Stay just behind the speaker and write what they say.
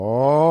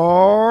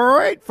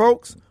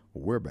folks,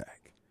 we're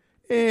back.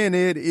 And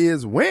it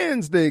is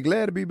Wednesday.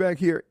 Glad to be back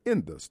here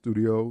in the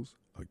studios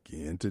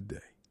again today.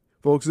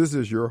 Folks, this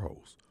is your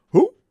host.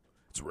 Who?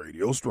 It's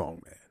Radio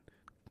Strongman.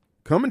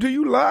 Coming to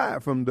you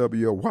live from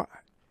WYAB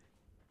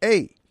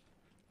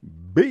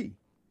 103.9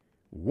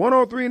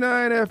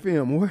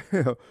 FM.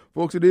 Well,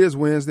 folks, it is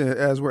Wednesday,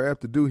 as we're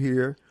apt to do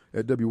here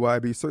at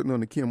WYB, certainly on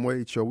the Kim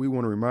Wade Show. We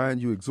want to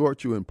remind you,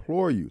 exhort you,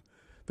 implore you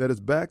that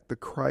it's Back to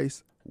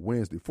Christ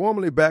Wednesday,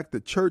 formerly Back to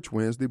Church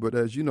Wednesday, but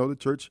as you know, the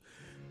church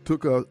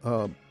took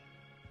a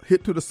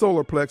hit to the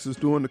solar plexus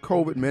during the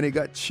COVID. Man, they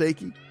got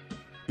shaky,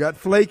 got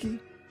flaky,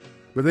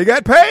 but they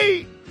got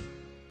paid.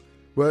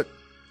 But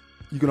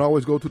you can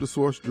always go to the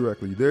source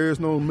directly. There is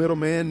no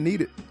middleman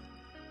needed.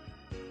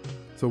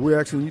 So we're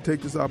asking you to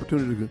take this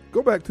opportunity to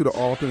go back to the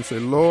altar and say,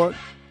 Lord,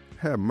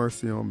 have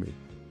mercy on me.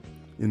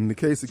 In the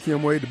case of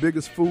Kim Wade, the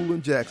biggest fool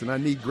in Jackson, I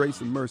need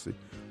grace and mercy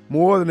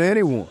more than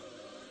anyone.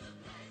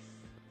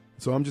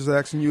 So I'm just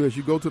asking you as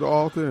you go to the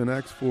altar and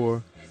ask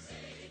for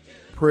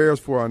prayers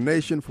for our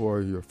nation,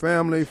 for your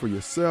family, for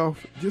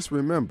yourself, just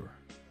remember,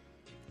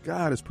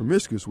 God is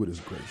promiscuous with his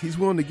grace. He's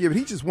willing to give it.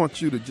 He just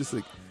wants you to just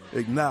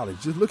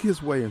acknowledge, just look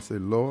his way and say,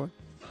 Lord,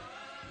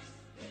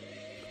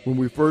 when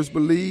we first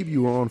believed,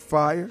 you were on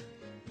fire.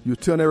 You're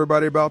telling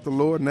everybody about the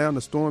Lord. Now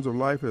the storms of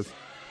life has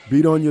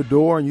beat on your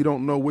door and you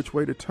don't know which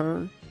way to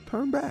turn.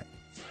 Turn back.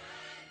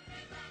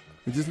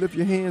 And just lift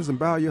your hands and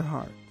bow your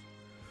heart.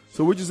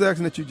 So we're just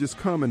asking that you just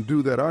come and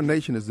do that. Our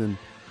nation is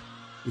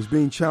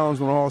being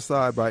challenged on all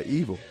sides by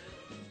evil.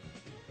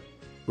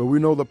 But we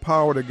know the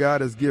power that God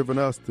has given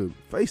us to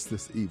face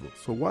this evil.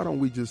 So why don't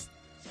we just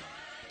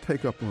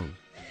take up on it?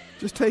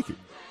 Just take it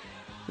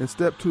and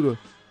step to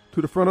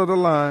the front of the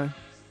line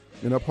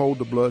and uphold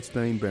the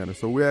bloodstained banner.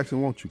 So we're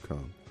asking, won't you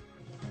come?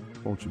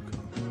 Won't you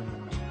come?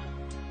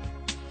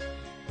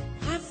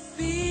 I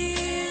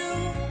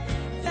feel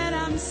that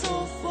I'm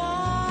so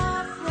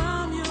far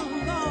from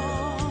you,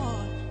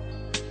 Lord,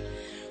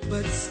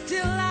 but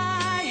still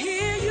I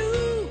hear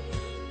you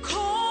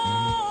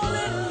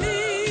calling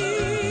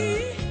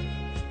me.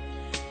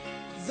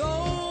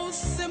 Those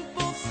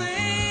simple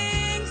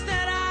things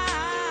that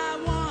I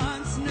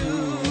once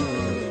knew,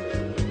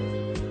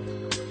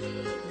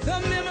 the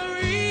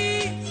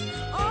memories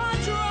are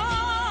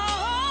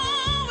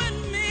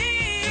drawing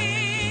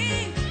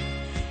me.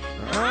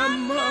 I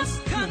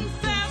must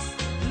confess,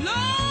 Lord,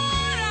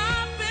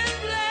 I've been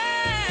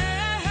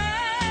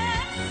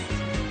blessed,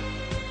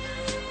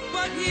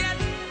 but yet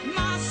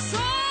my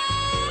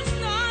soul's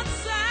not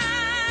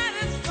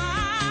satisfied.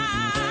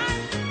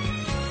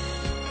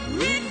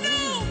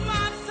 Renew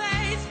my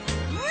faith,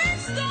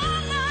 restore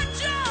my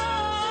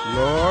joy,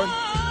 Lord,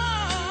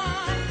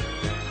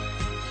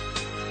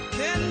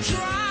 then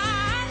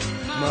dry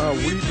my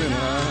weeping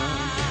eyes.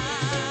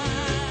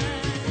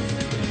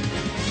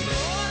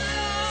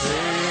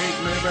 Take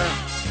me back.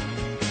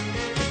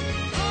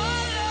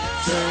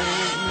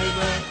 Take me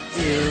back,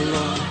 dear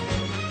Lord.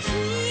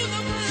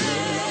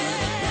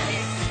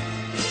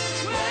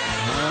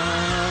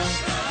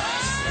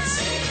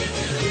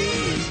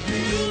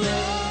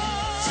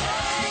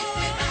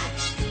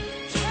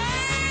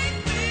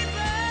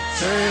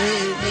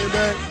 Take me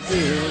back,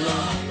 dear Lord.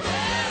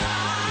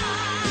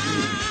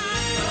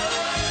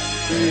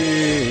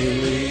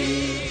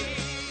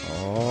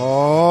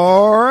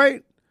 All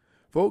right,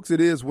 folks, it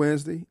is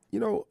Wednesday. You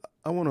know,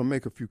 I want to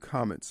make a few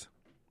comments.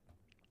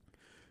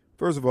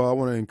 First of all, I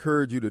want to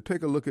encourage you to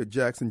take a look at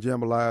Jackson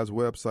Jambalayah's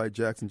website,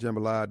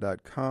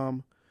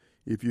 jacksonjambalaya.com.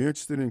 If you're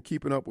interested in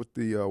keeping up with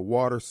the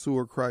water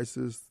sewer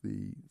crisis,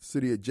 the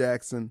city of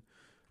Jackson,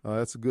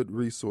 that's a good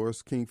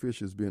resource.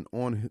 Kingfish has been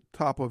on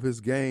top of his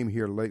game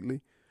here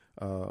lately.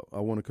 I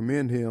want to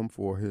commend him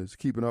for his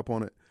keeping up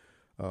on it.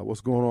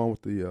 What's going on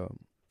with the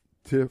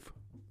tiff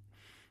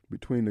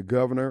between the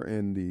governor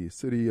and the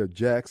city of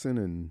Jackson,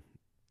 and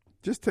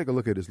just take a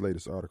look at his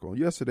latest article.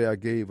 Yesterday I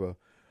gave a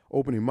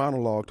opening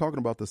monologue talking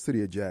about the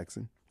city of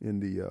Jackson in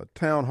the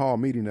town hall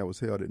meeting that was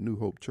held at New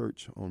Hope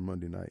Church on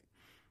Monday night.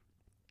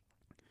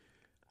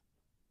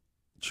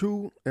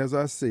 True, as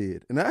I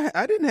said, and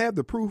I didn't have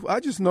the proof.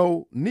 I just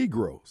know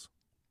Negroes.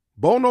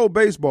 Bo knows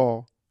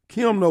baseball.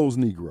 Kim knows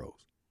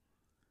Negroes.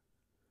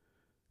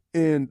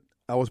 And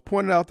I was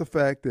pointing out the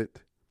fact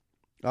that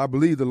I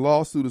believe the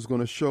lawsuit is going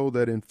to show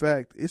that, in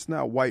fact, it's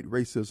not white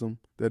racism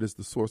that is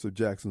the source of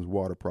Jackson's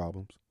water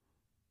problems.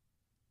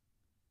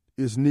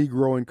 It's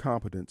Negro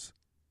incompetence.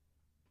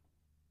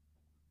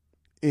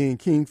 And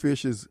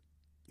Kingfish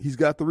he's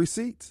got the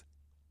receipts.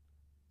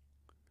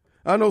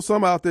 I know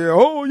some out there,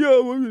 oh,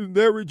 yeah,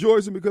 they're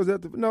rejoicing because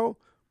no,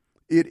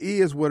 it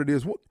is what it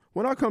is.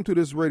 When I come to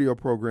this radio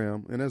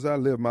program and as I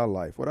live my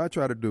life, what I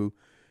try to do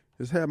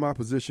is have my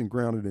position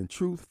grounded in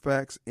truth,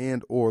 facts,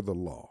 and or the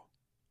law.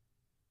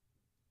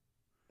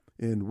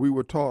 And we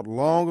were taught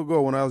long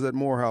ago when I was at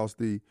Morehouse,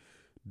 the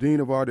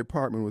dean of our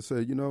department would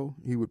say,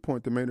 he would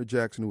point to Maynard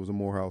Jackson, who was a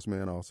Morehouse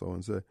man also,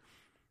 and say,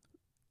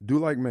 do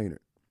like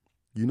Maynard.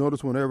 You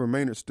notice whenever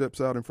Maynard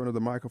steps out in front of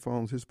the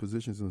microphones, his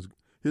position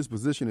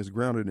is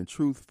grounded in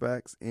truth,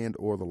 facts, and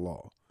or the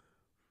law.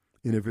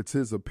 And if it's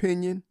his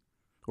opinion,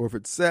 or if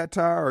it's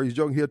satire or he's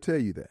joking, he'll tell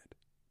you that.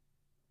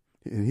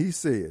 And he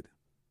said,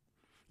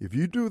 if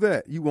you do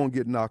that, you won't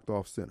get knocked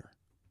off center.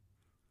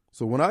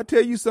 So when I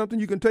tell you something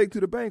you can take to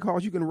the bank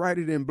halls, you can write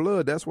it in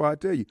blood. That's why I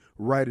tell you,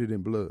 write it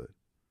in blood.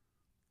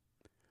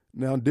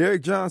 Now,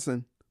 Derrick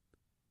Johnson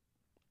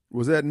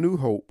was at New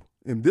Hope,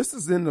 and this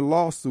is in the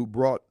lawsuit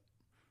brought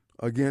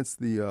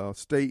against the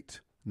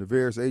state and the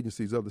various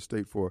agencies of the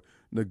state for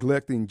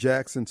neglecting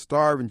Jackson,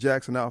 starving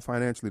Jackson out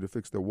financially to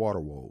fix their water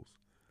woes.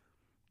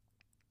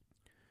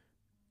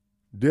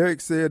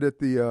 Derrick said that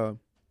the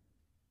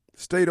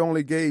state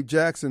only gave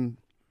Jackson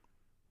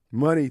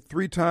money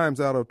 3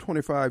 times out of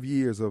 25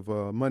 years of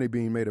money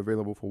being made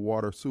available for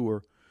water,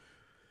 sewer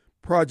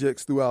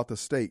projects throughout the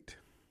state.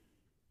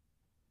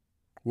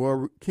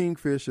 Well,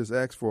 Kingfish has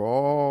asked for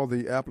all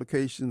the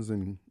applications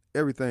and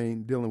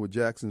everything dealing with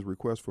Jackson's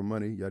request for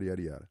money, yada,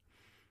 yada, yada.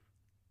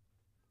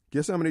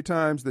 Guess how many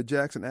times that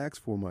Jackson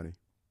asked for money?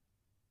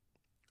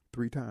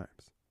 3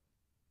 times.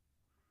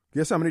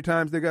 Guess how many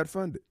times they got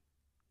funded?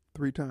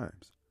 3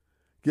 times.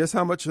 Guess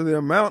how much of the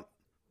amount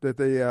that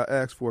they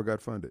asked for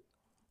got funded?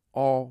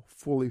 All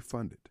fully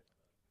funded.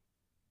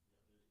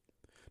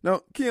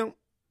 Now, Kim,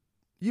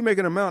 you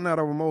making a mountain out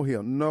of a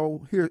molehill.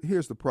 No,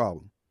 here's the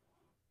problem.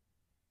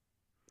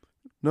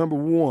 Number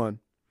one,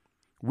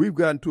 we've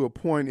gotten to a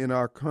point in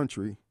our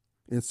country,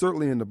 and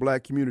certainly in the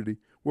black community,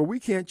 where we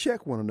can't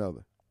check one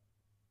another.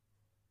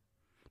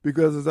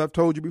 Because as I've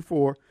told you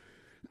before,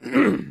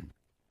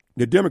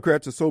 the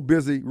Democrats are so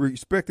busy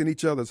respecting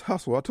each other's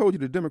hustle. I told you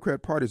the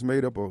Democrat Party is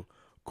made up of a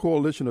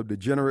coalition of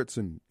degenerates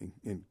and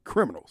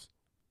criminals.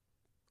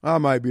 I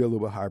might be a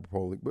little bit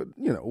hyperbolic, but,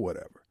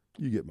 whatever.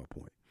 You get my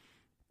point.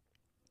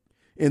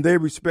 And they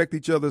respect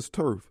each other's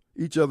turf,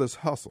 each other's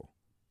hustle.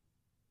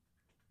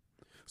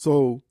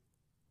 So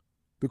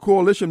the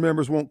coalition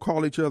members won't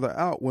call each other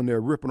out when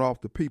they're ripping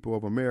off the people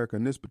of America.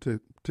 In this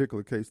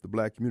particular case, the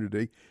black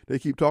community. They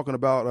keep talking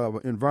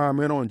about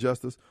environmental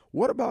injustice.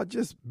 What about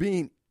just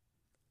being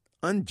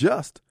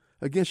unjust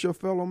against your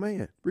fellow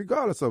man,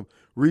 regardless of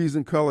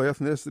reason, color,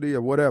 ethnicity,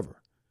 or whatever?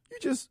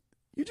 You're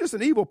just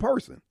an evil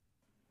person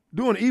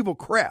doing evil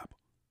crap.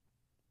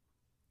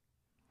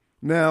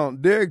 Now,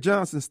 Derrick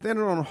Johnson,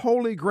 standing on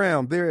holy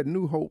ground there at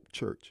New Hope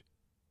Church,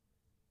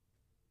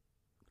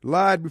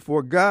 lied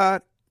before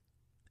God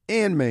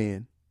and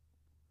man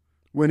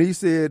when he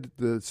said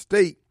the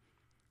state,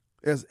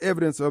 as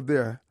evidence of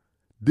their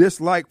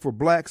dislike for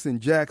blacks in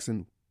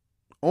Jackson,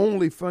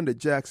 only funded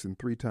Jackson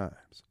 3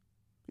 times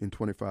in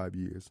 25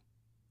 years.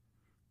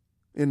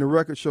 And the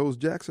record shows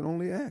Jackson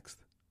only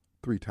asked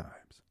 3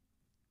 times.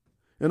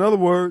 In other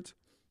words,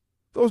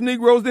 those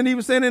Negroes didn't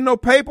even send in no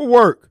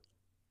paperwork.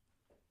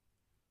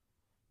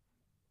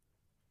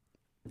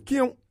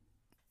 Kim,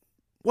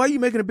 why are you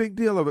making a big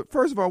deal of it?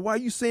 First of all, why are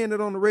you saying it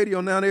on the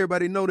radio now that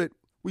everybody know that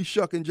we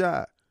shuck and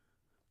jive?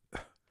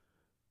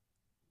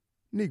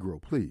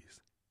 Negro, please.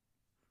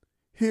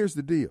 Here's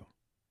the deal.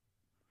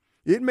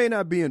 It may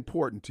not be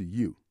important to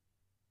you.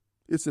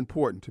 It's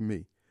important to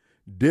me.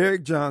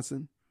 Derrick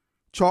Johnson,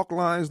 Chalk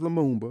Lines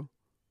Lumumba,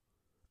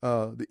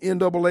 the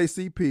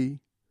NAACP,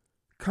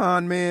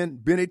 con man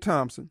Benny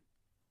Thompson,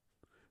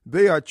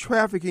 they are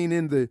trafficking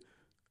in the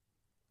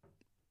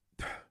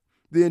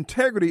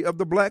integrity of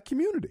the black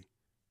community.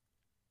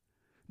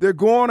 They're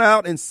going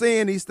out and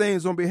saying these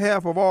things on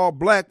behalf of all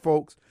black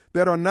folks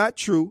that are not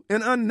true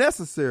and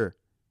unnecessary.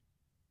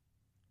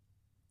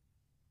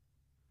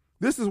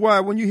 This is why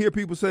when you hear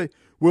people say,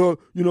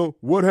 well,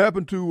 what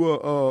happened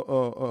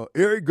to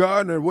Eric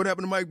Gardner and what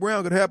happened to Mike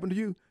Brown could happen to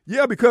you?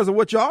 Yeah, because of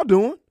what y'all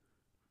doing.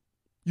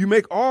 You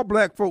make all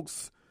black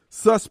folks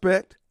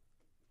suspect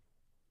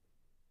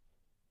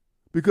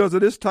because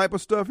of this type of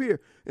stuff here.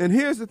 And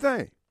here's the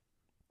thing.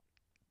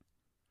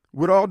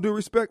 With all due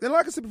respect, and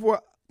like I said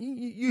before,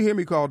 you hear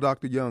me call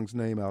Dr. Young's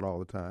name out all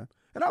the time.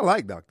 And I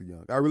like Dr.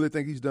 Young. I really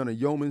think he's done a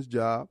yeoman's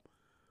job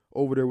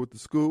over there with the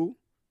school.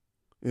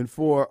 And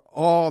for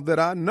all that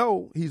I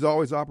know, he's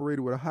always operated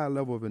with a high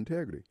level of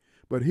integrity.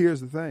 But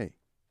here's the thing.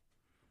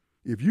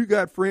 If you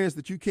got friends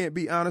that you can't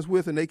be honest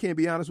with and they can't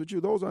be honest with you,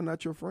 those are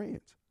not your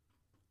friends.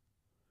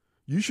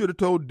 You should have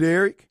told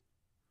Derrick,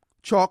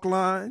 Chalk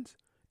Lines,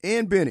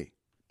 and Benny,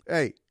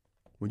 hey,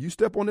 when you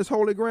step on this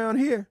holy ground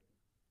here,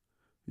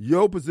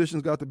 your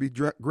position's got to be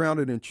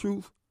grounded in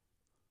truth,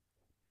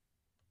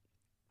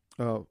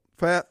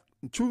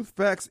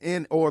 facts,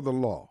 and or the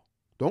law.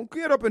 Don't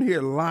get up in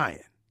here lying.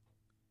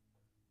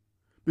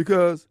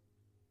 Because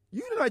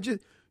you're not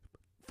just,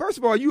 first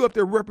of all, you up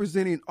there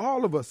representing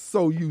all of us,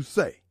 so you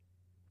say.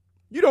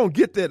 You don't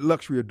get that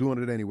luxury of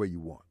doing it any way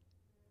you want.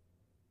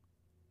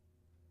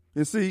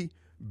 And see,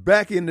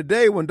 back in the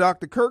day when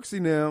Dr. Kirksey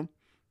now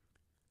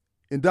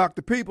and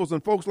Dr. Peoples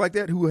and folks like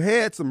that who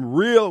had some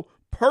real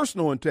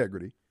personal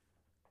integrity,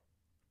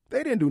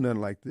 they didn't do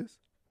nothing like this.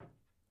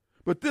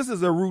 But this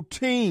is a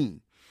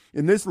routine.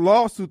 And this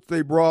lawsuit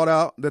they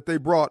brought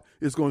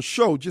is going to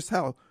show just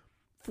how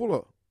full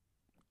of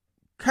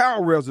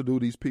cow residue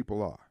these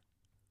people are.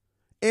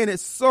 And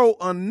it's so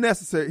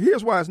unnecessary.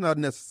 Here's why it's not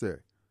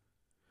necessary.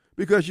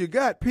 Because you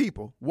got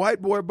people,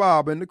 White Boy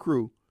Bob and the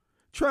crew,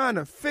 trying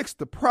to fix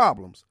the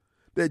problems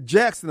that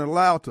Jackson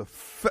allowed to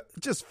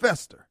just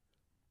fester.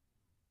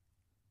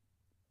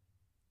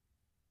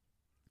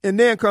 And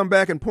then come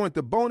back and point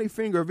the bony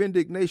finger of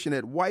indignation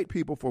at white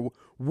people for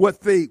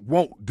what they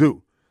won't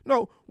do.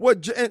 No,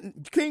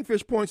 and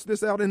Kingfish points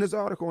this out in his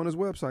article on his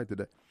website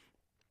today.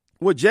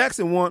 What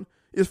Jackson wants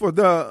is for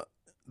the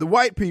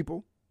white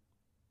people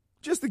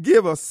just to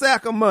give a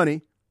sack of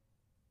money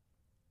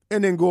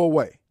and then go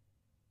away.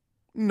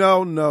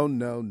 No.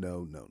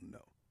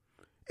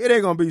 It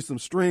ain't going to be some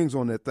strings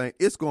on that thing.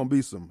 It's going to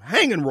be some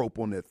hanging rope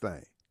on that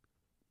thing.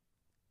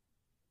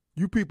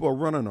 You people are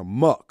running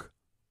amok.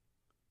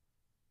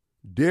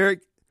 Derek,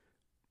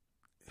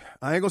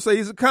 I ain't going to say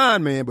he's a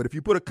con man, but if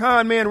you put a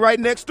con man right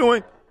next to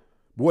him,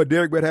 boy,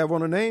 Derek better have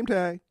on a name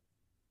tag.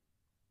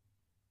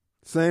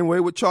 Same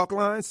way with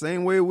Chalkline,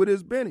 same way with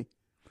his Benny.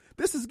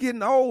 This is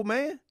getting old,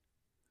 man.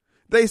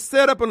 They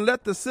set up and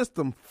let the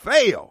system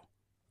fail.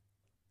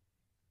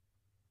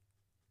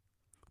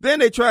 Then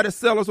they try to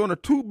sell us on a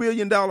 $2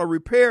 billion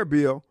repair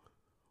bill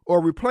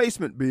or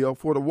replacement bill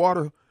for the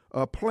water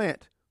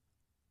plant,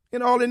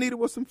 and all they needed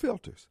was some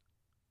filters.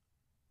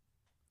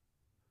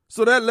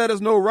 So that let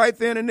us know right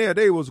then and there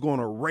they was going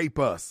to rape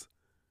us.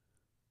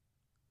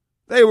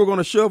 They were going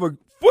to shove a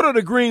foot of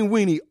the green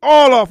weenie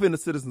all off in the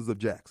citizens of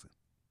Jackson.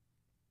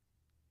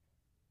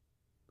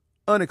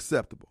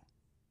 Unacceptable.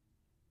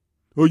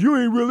 Well, you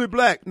ain't really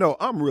black. No,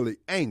 I'm really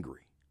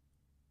angry.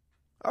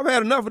 I've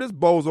had enough of this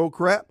bozo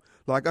crap.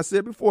 Like I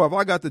said before, if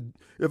I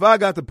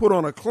got to put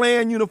on a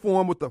Klan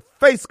uniform with the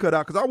face cut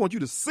out, because I want you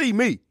to see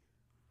me,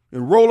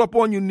 and roll up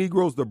on you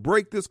Negroes to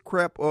break this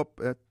crap up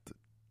at the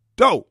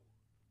door.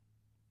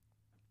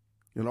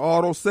 And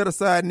all those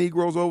set-aside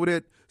Negroes over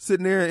there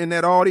sitting there in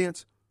that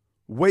audience,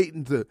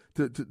 waiting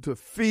to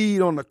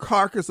feed on the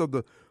carcass of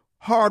the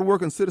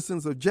hardworking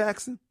citizens of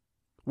Jackson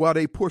while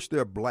they push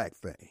their black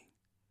thing.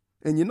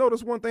 And you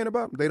notice one thing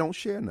about them, they don't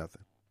share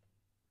nothing.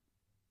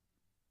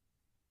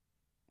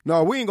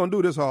 No, we ain't going to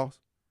do this, Hoss.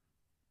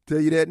 Tell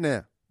you that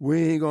now.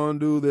 We ain't going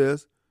to do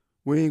this.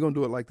 We ain't going to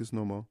do it like this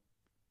no more.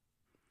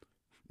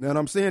 Now, and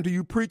I'm saying to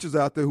you preachers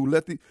out there who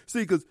see,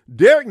 because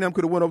Derek and them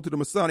could have went over to the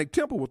Masonic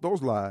Temple with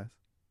those lies.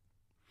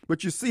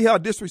 But you see how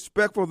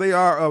disrespectful they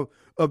are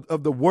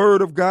of the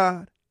word of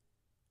God,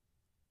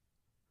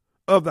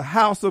 of the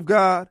house of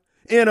God,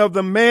 and of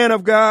the man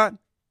of God.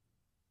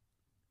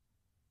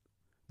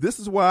 This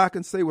is why I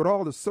can say with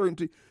all the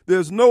certainty,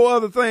 there's no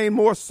other thing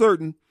more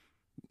certain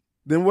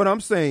than what I'm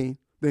saying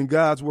than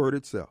God's word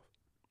itself.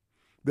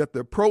 That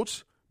the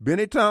approach,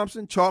 Benny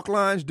Thompson, Chalk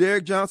Lines,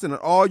 Derek Johnson, and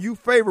all you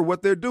favor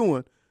what they're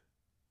doing,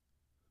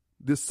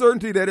 the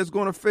certainty that it's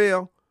going to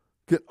fail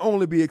can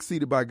only be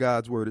exceeded by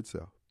God's word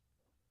itself.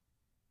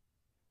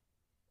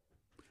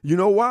 You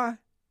know why?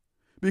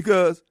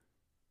 Because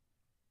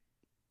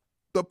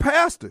the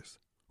pastors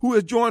who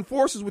have joined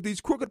forces with these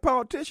crooked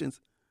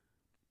politicians,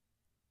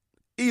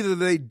 either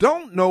they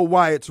don't know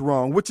why it's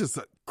wrong, which is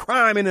a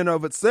crime in and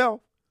of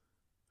itself,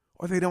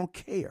 or they don't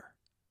care.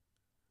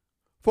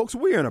 Folks,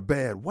 we're in a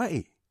bad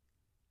way.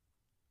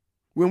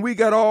 When we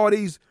got all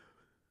these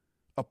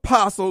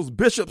apostles,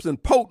 bishops,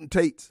 and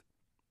potentates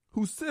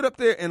who sit up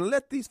there and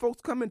let these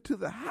folks come into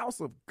the house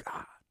of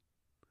God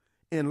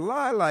and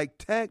lie like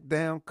tacked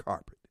down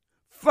carpet,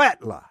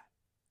 flat lie.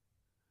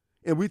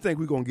 And we think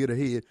we're going to get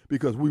ahead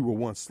because we were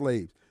once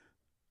slaves.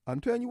 I'm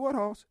telling you what,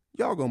 Hoss,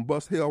 y'all going to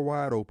bust hell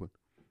wide open.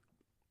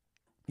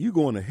 You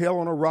going to hell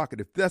on a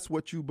rocket if that's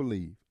what you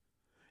believe.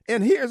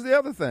 And here's the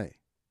other thing.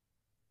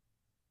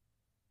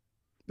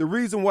 The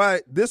reason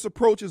why this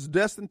approach is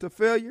destined to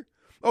failure,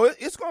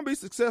 it's going to be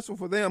successful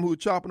for them who are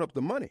chopping up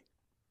the money.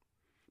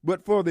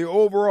 But for the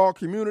overall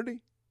community,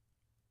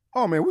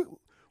 man,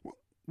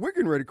 we're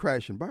getting ready to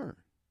crash and burn.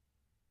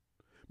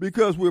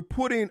 Because we're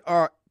putting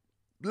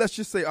let's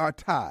just say our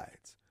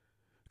tithes.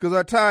 Because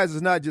our tithes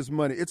is not just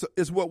money.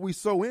 It's what we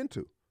sow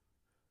into.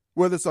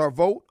 Whether it's our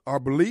vote, our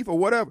belief, or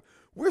whatever.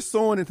 We're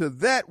sowing into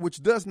that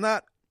which does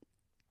not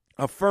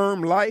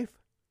affirm life,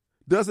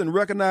 doesn't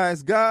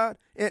recognize God,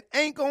 and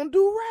ain't going to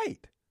do right.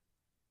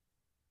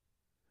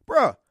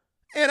 Bruh,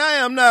 and I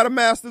am not a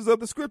master of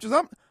the scriptures.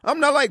 I'm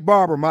not like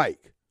Barber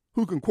Mike,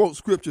 who can quote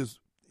scriptures.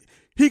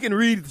 He can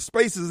read the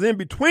spaces in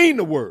between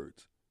the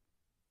words.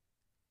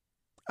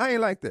 I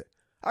ain't like that.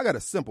 I got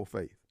a simple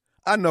faith.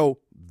 I know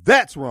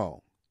that's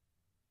wrong.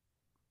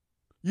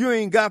 You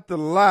ain't got to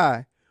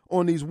lie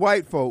on these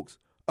white folks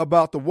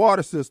about the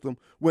water system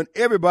when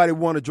everybody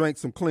want to drink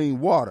some clean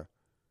water.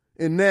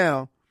 And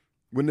now,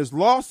 when this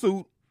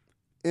lawsuit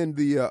in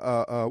the,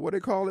 what they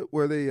call it,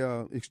 where they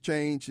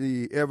exchange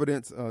the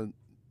evidence,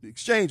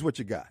 exchange what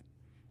you got.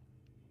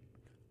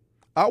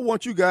 I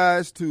want you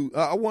guys to,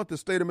 I want the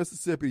state of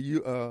Mississippi,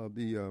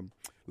 the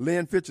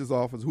Lynn Fitch's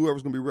office,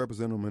 whoever's going to be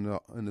representing them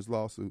in this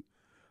lawsuit,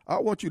 I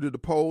want you to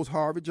depose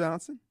Harvey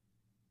Johnson,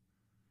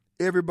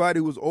 everybody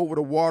who was over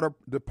the water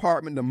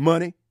department, the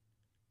money.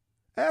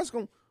 Ask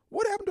them,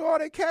 what happened to all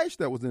that cash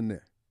that was in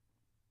there?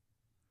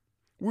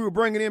 We were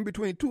bringing in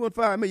between $2 and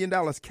 $5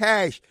 million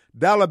cash,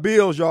 dollar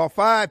bills, y'all,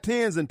 5,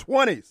 10s, and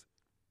 20s.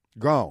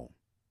 Gone.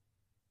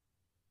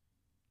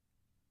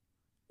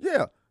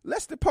 Yeah,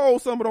 let's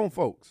depose some of them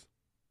folks.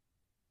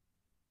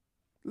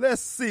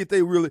 Let's see if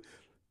they really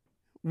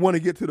want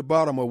to get to the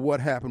bottom of what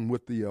happened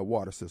with the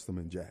water system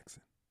in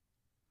Jackson.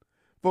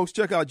 Folks,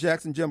 check out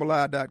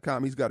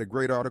JacksonJambalaya.com. He's got a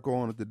great article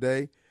on it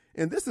today.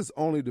 And this is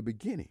only the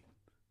beginning.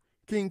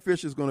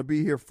 Kingfish is going to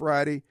be here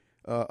Friday.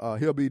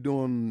 He'll be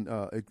doing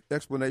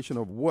explanation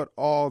of what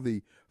all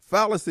the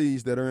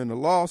fallacies that are in the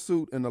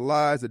lawsuit and the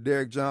lies that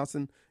Derek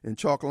Johnson and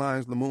Chalk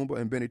Lyons Lumumba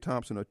and Benny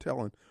Thompson are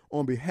telling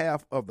on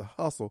behalf of the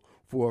hustle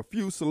for a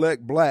few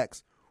select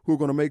blacks who are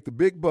going to make the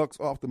big bucks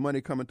off the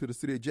money coming to the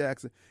city of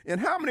Jackson.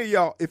 And how many of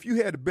y'all, if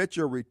you had to bet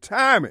your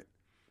retirement,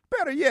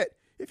 better yet,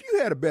 if you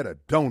had to bet a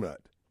donut,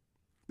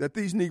 that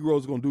these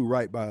Negroes are going to do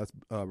right by us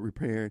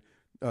repairing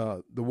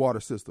the water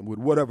system with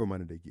whatever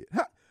money they get?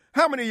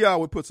 How many of y'all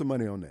would put some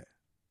money on that?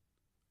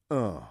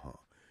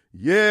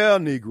 Yeah,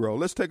 Negro.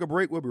 Let's take a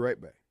break. We'll be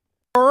right back.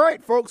 All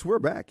right, folks, we're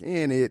back,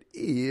 and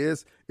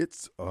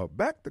it's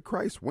Back to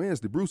Christ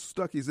Wednesday. Bruce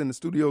Stuckey's in the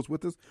studios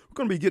with us. We're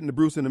going to be getting to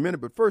Bruce in a minute,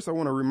 but first I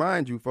want to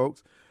remind you,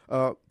 folks,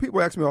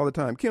 people ask me all the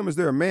time, Kim, is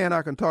there a man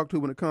I can talk to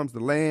when it comes to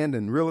land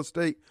and real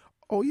estate?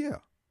 Oh, yeah.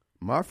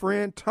 My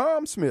friend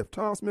Tom Smith,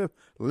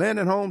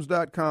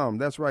 landandhomes.com.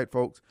 That's right,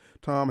 folks.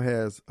 Tom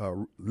has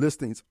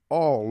listings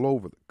all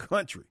over the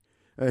country.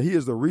 He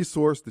is the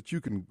resource that you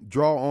can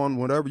draw on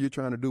whatever you're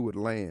trying to do with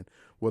land,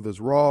 whether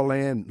it's raw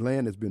land,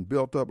 land that's been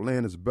built up,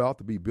 land is about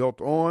to be built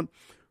on,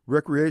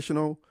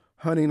 recreational,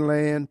 hunting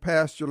land,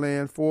 pasture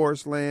land,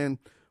 forest land,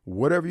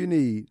 whatever you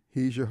need,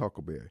 he's your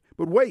huckleberry.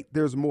 But wait,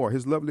 there's more.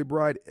 His lovely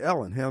bride,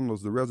 Ellen,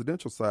 handles the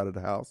residential side of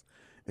the house.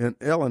 And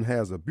Ellen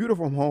has a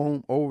beautiful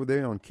home over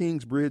there on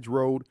Kingsbridge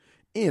Road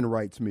in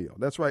Wrights Mill.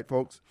 That's right,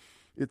 folks.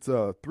 It's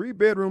a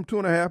 3-bedroom,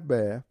 2.5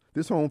 bath.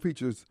 This home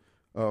features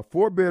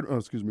 4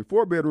 bedrooms,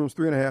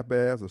 3.5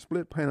 baths, a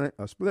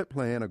split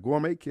plan, a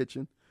gourmet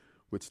kitchen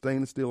with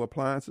stainless steel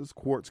appliances,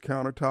 quartz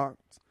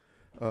countertops.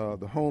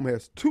 The home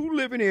has 2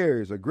 living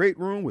areas, a great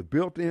room with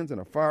built-ins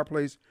and a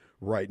fireplace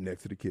right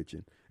next to the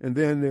kitchen. And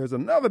then there's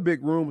another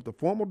big room with a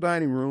formal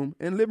dining room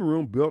and living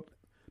room built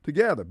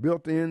together,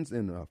 built-ins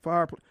and a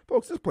fireplace.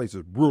 Folks, this place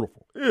is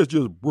beautiful. It's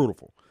just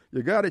beautiful.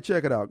 You got to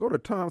check it out. Go to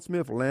Tom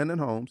Smith Land and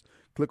Homes,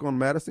 click on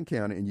Madison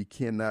County, and you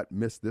cannot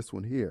miss this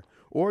one here.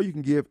 Or you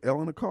can give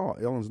Ellen a call.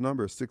 Ellen's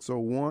number is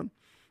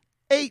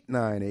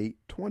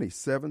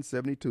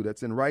 601-898-2772.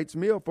 That's in Wrights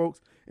Mill, folks.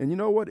 And you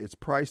know what? It's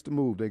priced to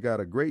move. They got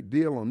a great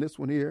deal on this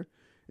one here,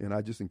 and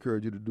I just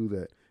encourage you to do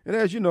that. And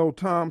as you know,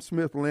 Tom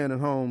Smith Land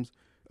and Homes,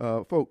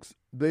 folks,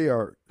 they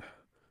are,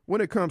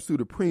 when it comes to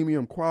the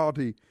premium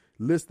quality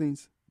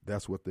listings,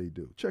 that's what they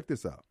do. Check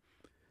this out.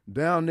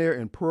 Down there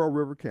in Pearl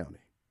River County,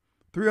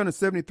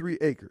 373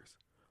 acres.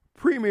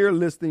 Premier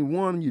listing,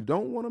 one you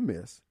don't want to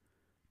miss.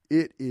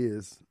 It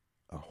is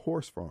a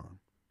horse farm.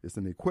 It's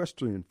an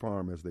equestrian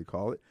farm, as they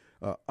call it.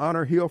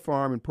 Honor Hill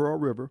Farm in Pearl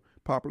River,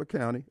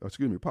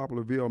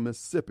 Poplarville,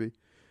 Mississippi.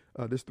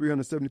 This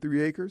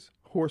 373 acres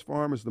horse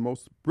farm is the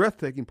most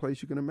breathtaking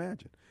place you can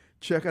imagine.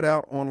 Check it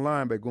out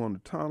online by going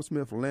to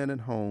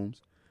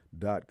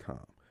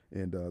TomSmithLandandHomes.com.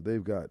 And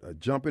they've got a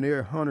jumping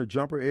area, hunter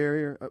jumper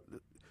area.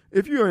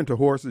 If you're into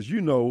horses,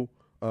 you know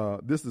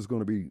this is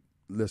going to be,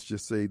 let's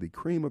just say, the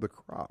cream of the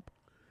crop.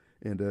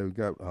 And we've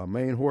got a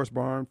main horse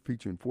barn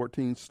featuring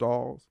 14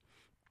 stalls,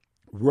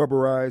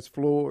 rubberized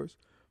floors,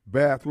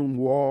 bathroom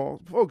walls.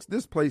 Folks,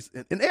 this place,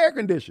 and air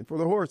conditioning for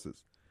the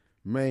horses.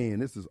 Man,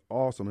 this is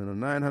awesome. And a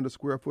 900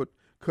 square foot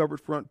covered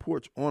front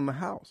porch on the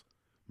house.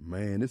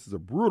 Man, this is a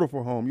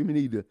beautiful home. You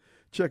need to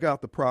check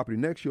out the property.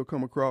 Next, you'll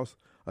come across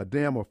a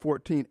dam of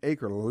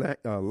 14-acre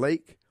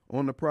lake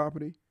on the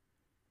property.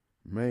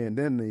 Man,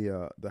 then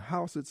the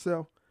house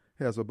itself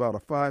has about a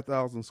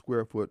 5,000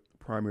 square foot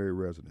primary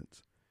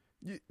residence.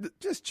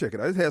 Just check it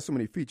out. It has so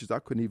many features I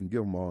couldn't even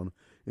give them on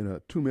in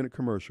a 2-minute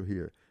commercial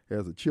here. It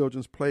has a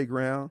children's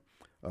playground,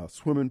 a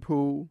swimming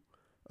pool,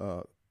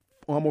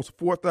 almost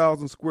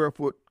 4,000 square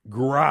foot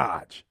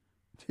garage.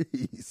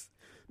 Jeez,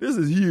 this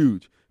is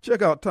huge.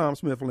 Check out Tom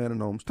Smith Land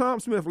and Homes.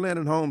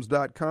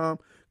 TomSmithLandandHomes.com.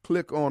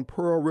 Click on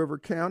Pearl River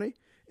County.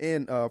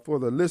 And for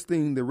the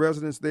listing, the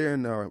residents there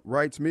in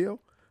Wrights Mill,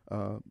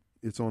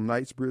 it's on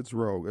Knightsbridge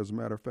Road. As a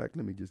matter of fact,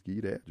 let me just give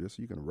you the address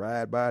so you can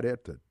ride by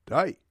that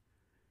today.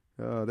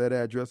 That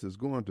address is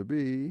going to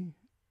be,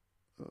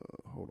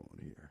 hold on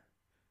here.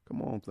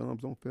 Come on,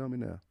 thumbs, don't fail me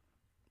now.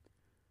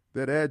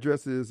 That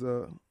address is,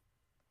 I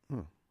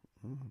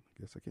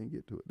guess I can't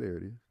get to it. There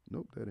it is.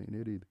 Nope, that ain't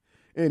it either.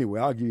 Anyway,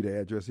 I'll give you the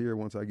address here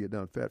once I get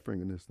done fat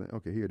fingering this thing.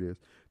 Okay, here it is.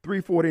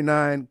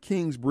 349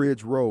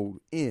 Kingsbridge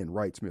Road in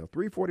Wrights Mill.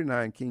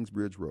 349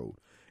 Kingsbridge Road.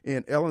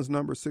 And Ellen's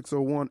number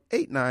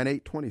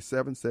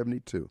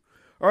 601-898-2772.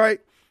 All right,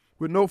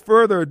 with no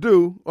further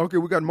ado, okay,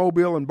 we got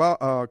Mobile and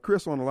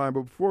Chris on the line.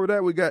 But before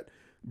that, we got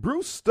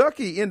Bruce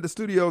Stuckey in the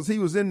studios. He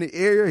was in the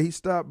area. He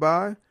stopped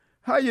by.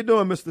 How you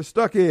doing, Mr.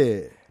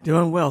 Stuckey?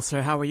 Doing well,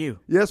 sir. How are you?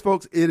 Yes,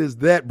 folks, it is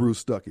that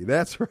Bruce Stuckey.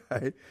 That's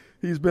right.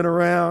 He's been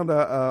around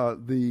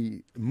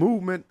the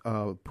movement,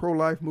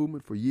 pro-life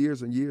movement for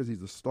years and years.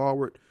 He's a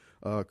stalwart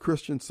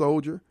Christian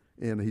soldier,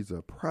 and he's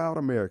a proud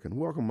American.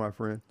 Welcome, my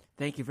friend.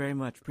 Thank you very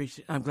much.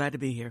 I'm glad to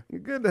be here.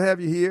 Good to have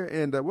you here.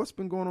 And what's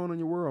been going on in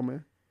your world,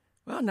 man?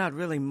 Well, not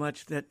really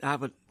much that I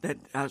was,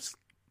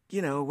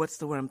 what's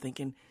the word I'm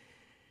thinking?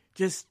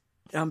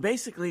 I'm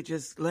basically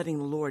just letting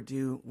the Lord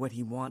do what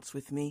He wants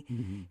with me,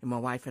 and my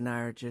wife and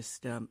I are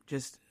just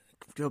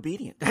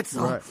obedient. That's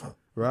all.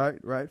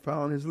 Right.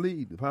 Following His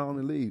lead, following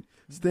the lead,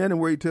 standing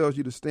where He tells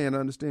you to stand. I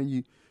understand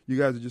you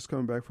guys are just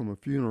coming back from a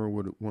funeral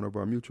with one of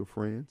our mutual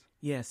friends.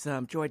 Yes,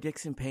 Joy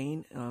Dixon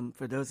Payne.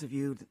 For those of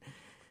you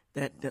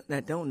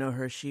that don't know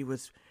her, she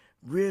was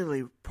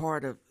really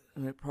part of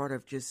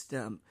just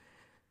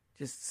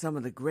some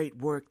of the great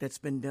work that's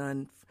been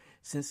done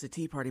since the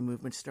Tea Party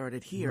movement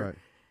started here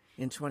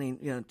in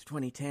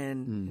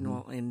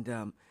 2010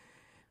 and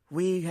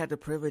we had the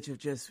privilege of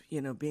just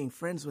being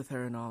friends with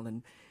her and all,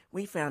 and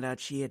we found out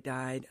she had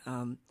died.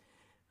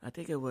 I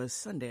think it was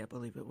Sunday, I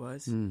believe it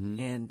was,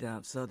 and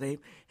so they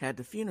had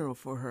the funeral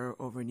for her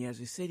over in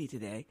Yazoo City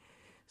today.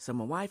 So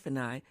my wife and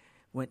I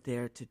went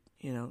there to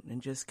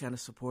and just kind of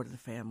supported the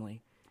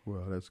family.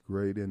 Well, that's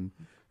great, and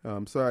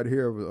I'm sorry to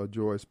hear of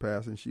Joy's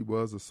passing. She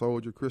was a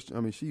soldier, Christian.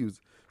 I mean, she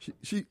was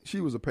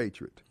a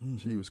patriot.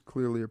 She was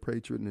clearly a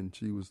patriot, and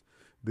she was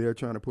there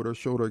trying to put her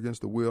shoulder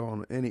against the wheel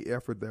on any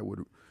effort that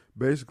would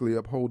basically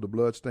uphold the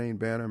bloodstained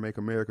banner and make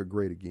America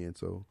great again.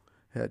 So,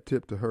 hat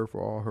tip to her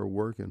for all her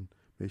work, and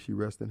may she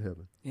rest in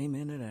heaven.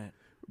 Amen to that.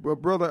 Well,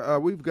 brother,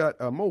 we've got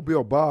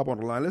Mobile Bob on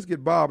the line. Let's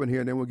get Bob in here,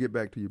 and then we'll get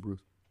back to you,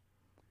 Bruce.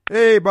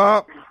 Hey,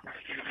 Bob.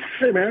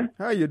 Hey, man.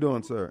 How you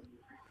doing, sir?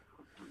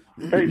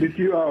 Hey, did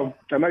you?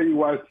 I know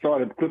you saw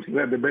the clips of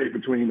that debate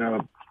between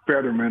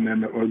Fetterman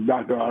and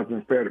Dr.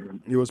 Osmond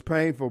Fetterman. It was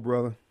painful,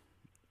 brother.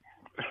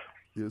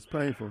 It was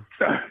painful.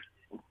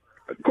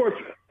 Of course,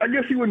 I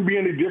guess he wouldn't be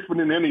any different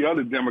than any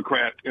other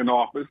Democrat in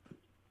office,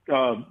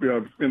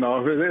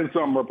 and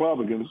some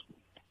Republicans,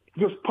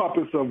 just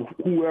puppets of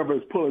whoever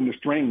is pulling the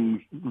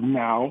strings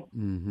now.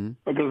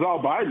 Because all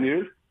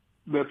Biden is,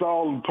 that's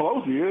all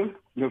Pelosi is,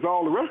 that's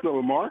all the rest of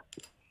them are.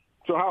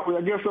 So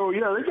I guess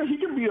he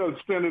can be a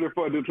senator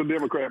for the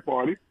Democrat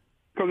Party,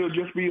 because it'll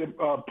just be a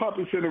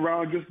puppet sitting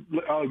around just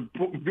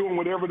doing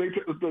whatever the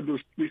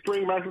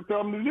string masters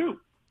tell them to do.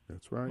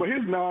 That's right. But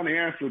his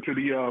non-answer to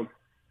the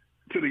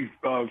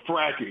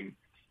fracking,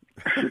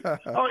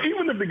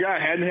 even if the guy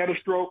hadn't had a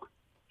stroke,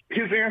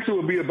 his answer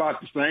would be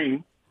about the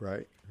same.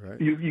 Right.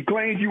 You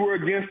claimed you were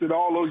against it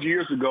all those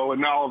years ago,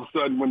 and now all of a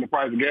sudden, when the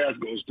price of gas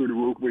goes through the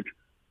roof,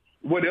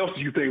 what else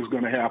do you think was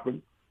going to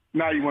happen?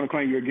 Now you want to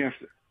claim you're against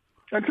it.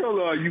 Until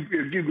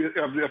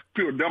if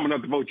people are dumb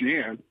enough to vote you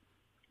in,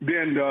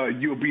 then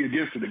you'll be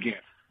against it again.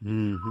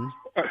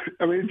 That's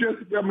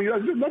just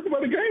nothing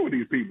but a game with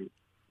these people.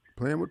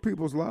 Playing with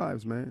people's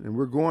lives, man, and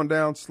we're going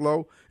down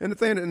slow. And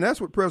that's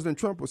what President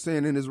Trump was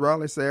saying in his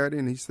rally Saturday,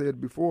 and he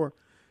said before,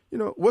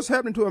 what's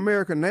happening to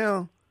America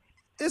now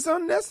is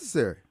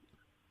unnecessary.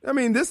 I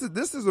mean, this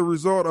is a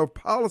result of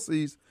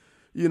policies,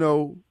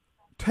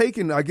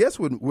 taken, I guess,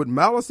 with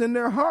malice in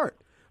their heart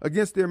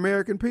against the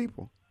American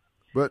people.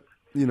 But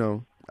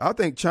I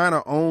think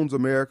China owns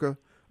America,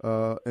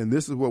 and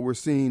this is what we're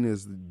seeing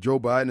is Joe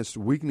Biden is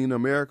weakening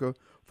America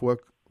for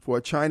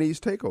a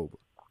Chinese takeover.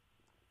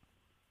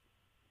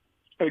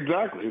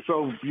 Exactly.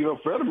 So,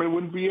 Fetterman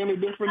wouldn't be any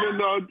different than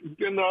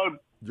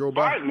Joe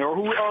Biden or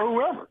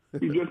whoever.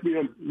 He'd just be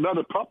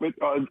another puppet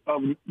of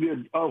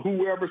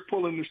whoever's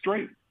pulling the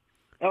strings.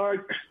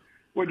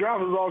 What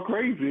drives us all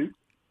crazy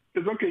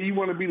is, okay, you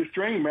want to be the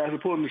string master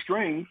pulling the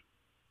strings.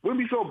 It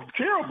wouldn't be so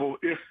terrible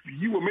if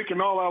you were making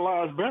all our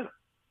lives better.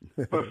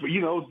 But,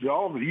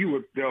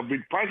 the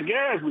price of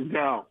gas was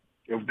down.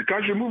 If the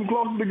country moving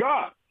closer to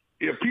God.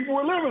 If people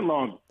were living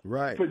longer.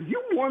 Right. But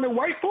you want to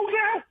wipe folks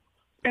out.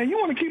 And you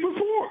want to keep us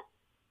poor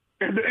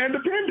and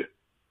dependent.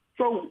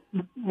 So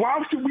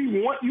why should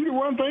we want you to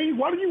run things?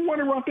 Why do you want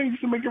to run things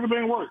to make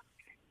everything work?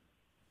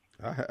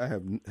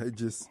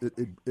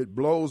 It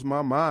blows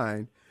my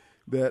mind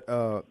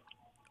that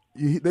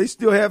they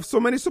still have so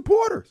many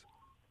supporters.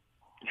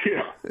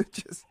 Yeah.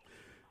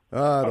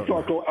 I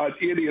saw an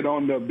idiot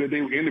that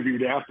they were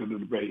interviewed after the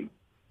debate.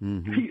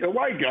 A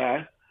white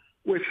guy,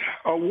 which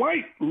a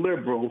white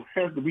liberal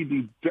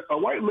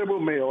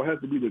male has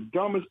to be the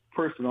dumbest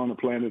person on the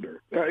planet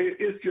Earth.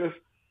 It's just,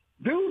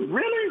 dude,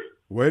 really?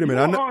 Wait a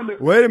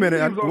minute. Wait a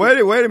minute.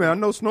 I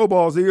know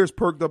Snowball's ears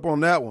perked up on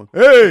that one.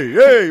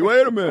 Hey,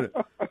 wait a minute.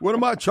 What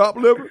am I, chopped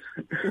liver?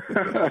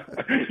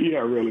 Yeah,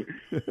 really.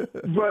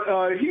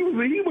 But he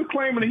was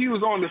claiming that he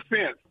was on the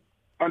fence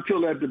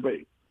until that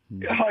debate.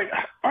 Like,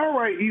 all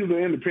right, he's an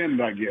independent,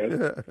 I guess.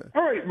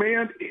 All right,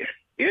 man.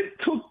 It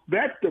took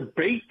that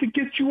debate to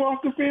get you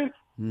off the fence.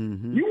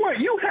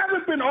 You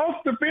haven't been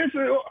off the fence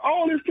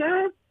all this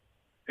time.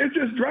 It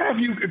just drives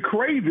you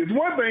crazy. It's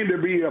one thing to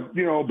be a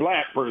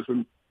black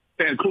person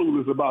and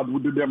clueless about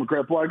the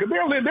Democrat Party,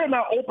 because they're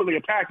not openly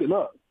attacking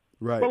us.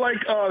 Right. But like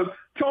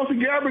Tulsi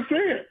Gabbard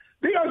said,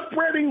 they are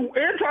spreading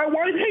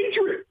anti-white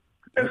hatred,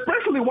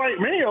 especially white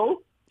males,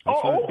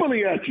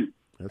 openly at you.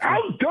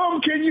 How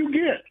dumb can you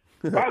get?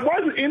 Why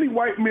doesn't any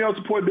white male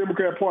support the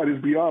Democrat Party?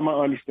 Is beyond my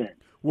understanding.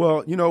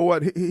 Well, you know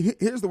what?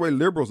 Here's the way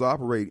liberals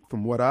operate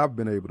from what I've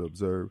been able to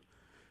observe.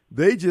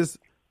 they just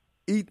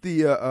eat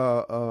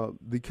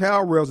the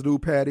cow residue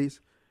patties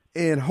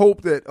and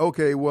hope that,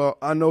 okay, well,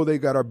 I know they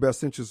got our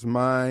best interests in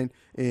mind,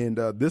 and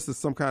this is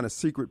some kind of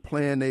secret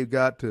plan they've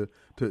got to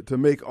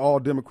make all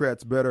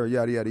Democrats better,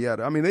 yada, yada,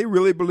 yada. I mean, they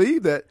really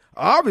believe that,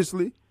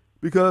 obviously,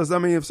 because, I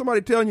mean, if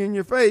somebody telling you in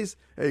your face,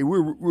 hey,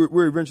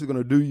 we're eventually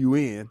going to do you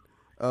in,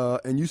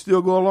 and you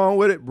still go along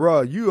with it,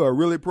 bruh, you are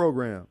really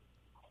programmed.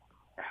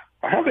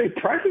 Have they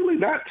practically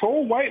not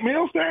told white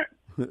males that?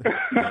 I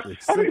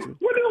mean,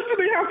 what else do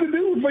they have to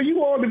do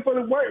for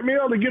the white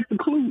male to get the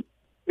clue?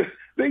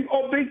 They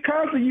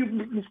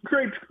constantly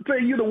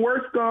say you're the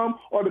worst scum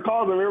or the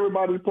cause of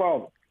everybody's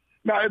problem.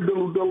 Now,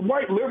 the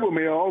white liberal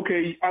male,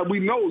 okay, we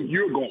know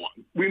you're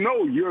gone. We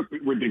know you're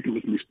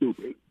ridiculously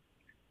stupid.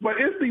 But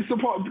it's these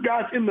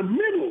guys in the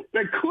middle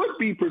that could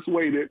be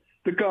persuaded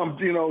to come,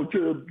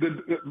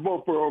 to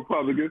vote for a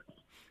Republican.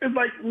 It's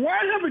like, why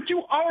haven't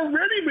you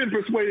already been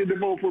persuaded to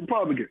vote for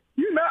Republican?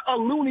 You're not a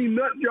loony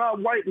nut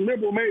job white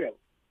liberal male.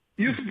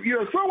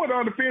 You're somewhat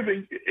on the fence,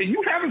 and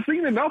you haven't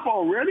seen enough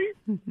already.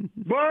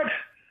 But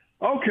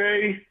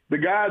okay, the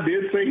guy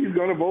did say he's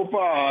going to vote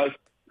for us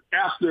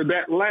after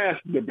that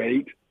last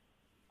debate.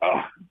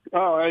 All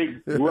right,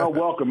 well,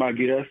 welcome, I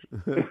guess.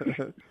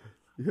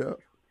 Yeah.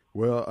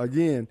 Well,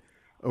 again,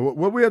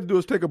 what we have to do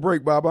is take a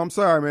break, Bob. I'm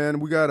sorry, man.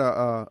 We got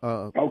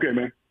okay,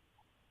 man.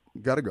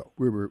 Got to go.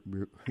 We'll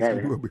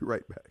be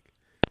right back.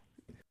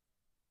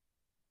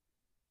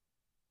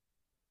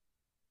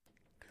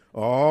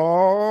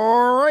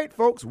 All right,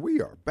 folks,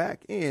 we are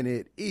back, and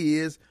it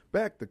is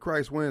Back to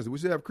Christ Wednesday. We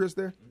still have Chris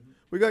there? Mm-hmm.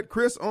 We got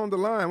Chris on the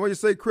line. What do you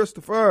say,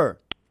 Christopher?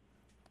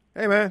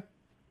 Hey, man.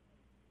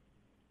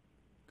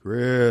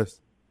 Chris,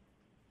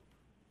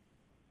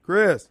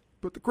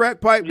 put the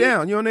crack pipe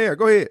down. You're on the air.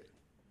 Go ahead.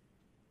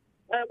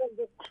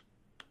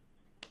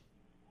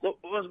 So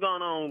what's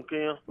going on,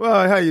 Kim?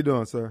 Well, how you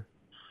doing, sir?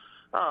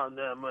 Oh,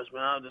 not much,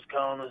 man. I was just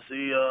calling to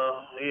see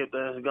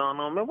everything's going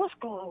on. Man, what's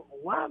going on?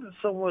 Why is there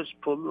so much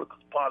political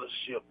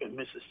partisanship in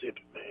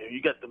Mississippi, man?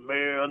 You got the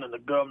mayor and the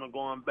governor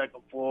going back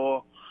and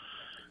forth.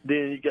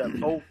 Then you got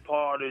both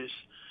parties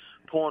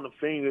pointing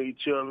a finger at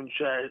each other and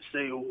trying to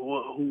say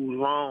who's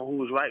wrong,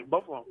 who's right.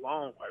 Both of them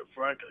wrong, quite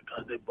frankly,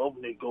 because they both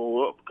need to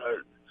go up.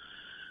 Because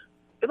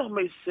it don't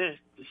make sense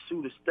to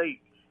sue the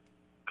state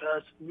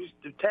because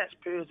the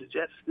taxpayers are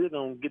just still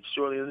going to get the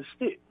short end of the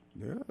stick.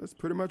 Yeah, that's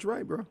pretty much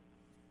right, bro.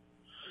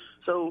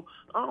 So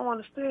I don't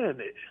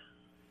understand it.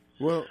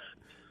 Well,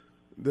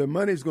 the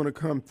money's going to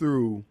come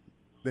through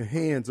the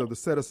hands of the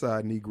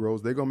set-aside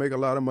Negroes. They're going to make a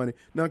lot of money.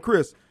 Now,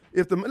 Chris,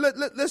 if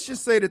let's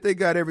just say that they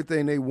got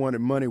everything they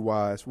wanted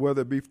money-wise,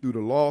 whether it be through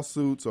the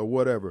lawsuits or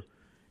whatever,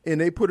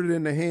 and they put it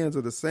in the hands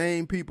of the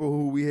same people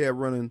who we have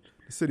running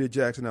the city of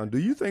Jackson now, do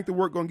you think the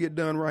work going to get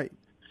done right?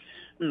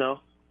 No.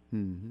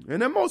 Mm-hmm.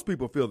 And then most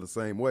people feel the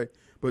same way.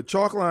 But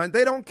Chalkline,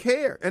 they don't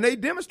care. And they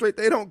demonstrate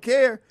they don't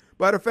care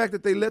by the fact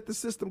that they let the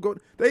system go.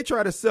 They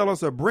try to sell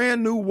us a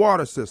brand new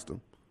water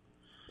system.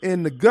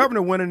 And the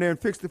governor went in there and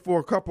fixed it for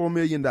a couple of $1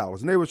 million.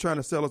 And they were trying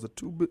to sell us a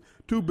 $2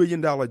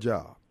 billion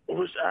job.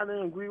 Which I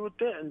didn't agree with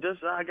that. And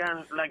just I got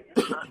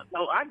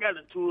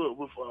into it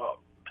with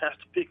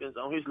Pastor Pickens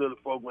on his little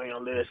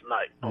program last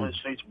night on his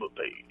Facebook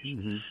page.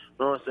 Mm-hmm. You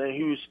know what I'm saying?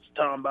 He was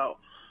talking about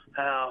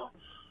how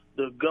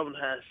the governor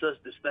has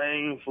such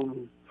disdain for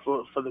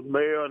the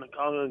mayor and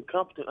calling him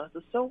incompetent. I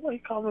said, so what? He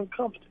called him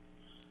incompetent.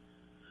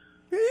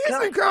 He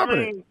is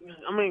incompetent.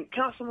 I mean,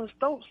 Councilman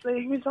Stokes said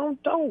he was on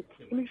dope.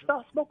 And he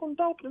stopped smoking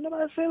dope and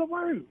nobody said a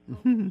word.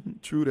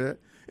 True that.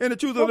 And the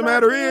truth of the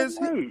matter is,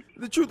 he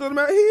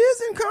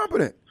is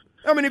incompetent.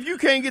 I mean, if you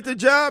can't get the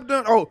job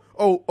done,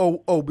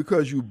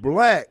 because you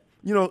black.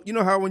 You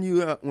know how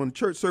when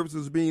church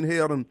services is being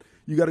held and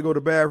you got to go to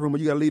the bathroom or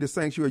you got to leave the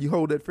sanctuary, you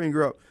hold that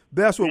finger up.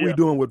 That's what we're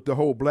doing with the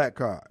whole black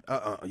card.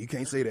 You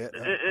can't say that.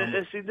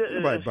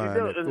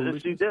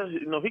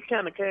 He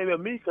kind of came at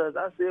me because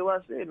I said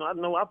what I said. I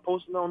know I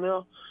posted on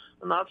there,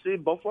 and I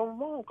said both of them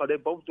wrong because they're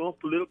both doing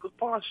political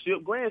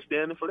partisanship,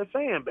 grandstanding for their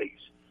fan base.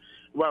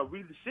 While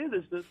we the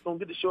citizens gonna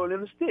get the short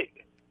end of the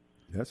stick.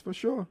 That's for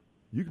sure.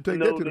 You can take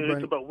that to the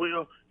bank. About,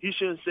 well, he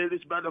shouldn't say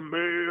this about the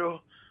mayor.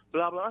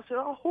 Blah, blah. I said,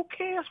 who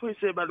cares what he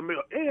said about the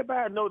mayor?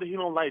 Everybody know that he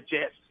don't like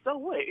Jackson. So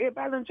what?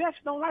 Everybody in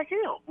Jackson don't like him.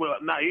 Well,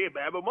 not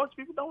everybody, but most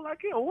people don't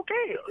like him. Who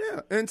cares?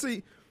 Yeah, and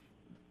see,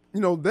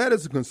 that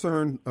is a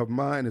concern of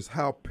mine is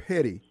how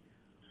petty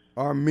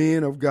our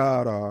men of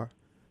God are,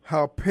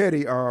 how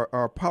petty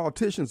our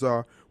politicians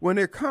are when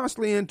they're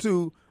constantly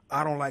into,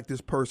 I don't like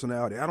this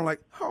personality. I don't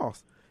like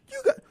Hoss.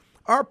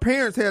 Our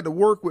parents had to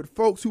work with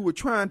folks who were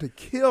trying to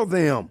kill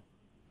them.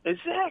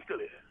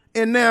 Exactly.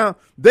 And now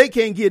they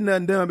can't get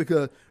nothing done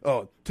because,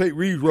 Tate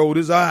Reeves rolled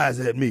his eyes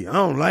at me. I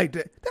don't like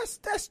that.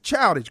 That's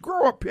childish.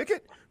 Grow up,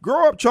 Pickett.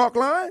 Grow up, chalk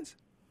lines.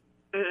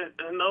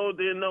 No,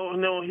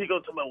 he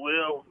goes to my,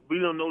 well, we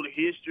don't know the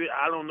history.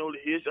 I don't know the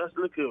history. I said,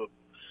 look here.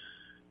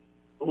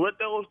 What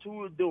those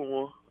two are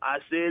doing, I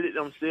said it,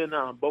 I'm saying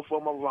now, both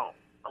of them are wrong.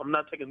 I'm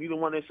not taking neither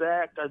one of their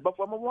side because both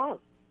of them are wrong.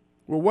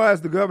 Well, why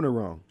is the governor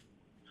wrong?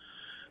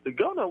 The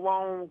governor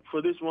wrong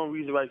for this one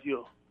reason right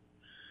here.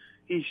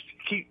 he's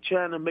keep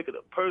trying to make it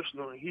a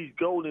personal. He's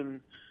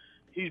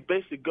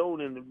basically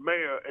goading the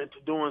mayor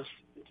into doing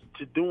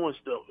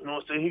stuff. You know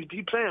what I'm saying?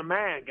 He's playing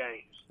mind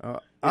games.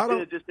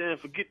 Instead of just saying,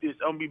 forget this,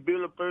 I'm going to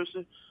be a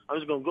person. I'm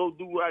just going to go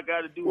do what I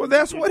got to do. Well,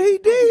 that's what he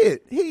did.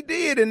 He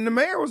did, and the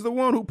mayor was the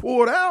one who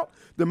pulled out.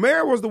 The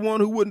mayor was the one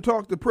who wouldn't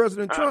talk to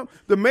President Trump.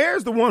 The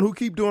mayor's the one who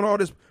keep doing all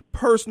this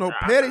personal,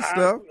 petty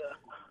stuff.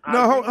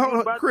 No, hold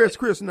on.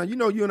 Chris, now,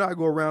 you and I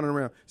go around and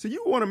around. So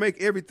you want to make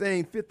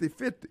everything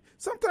 50-50.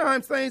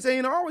 Sometimes things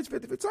ain't always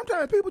 50-50.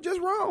 Sometimes people just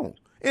wrong,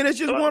 and it's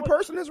just one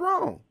person that's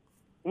wrong.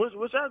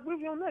 Which I agree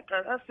with you on that.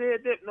 Cause I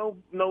said that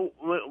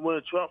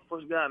when Trump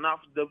first got in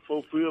office,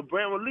 before Phil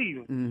Brand was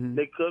leaving,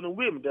 they cut him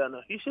with him down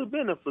there. He should have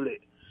been there for that.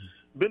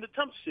 Bender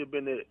Thompson should have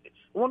been there.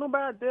 Wasn't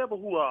nobody there but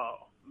who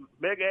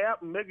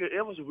Medgar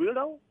Evers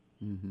widow.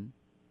 Mm-hmm.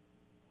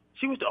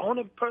 She was the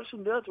only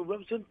person there to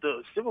represent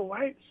the civil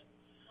rights.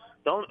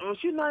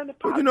 She's not in the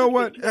politics. Well, you know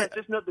what? She has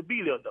just nothing to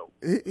be there, though.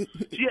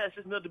 She has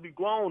just nothing to be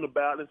grown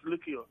about. Let's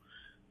look here.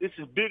 This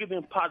is bigger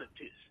than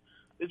politics.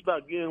 It's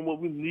about getting what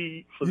we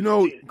need for the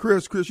city.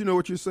 Chris, you know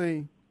what you're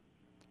saying?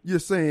 You're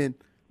saying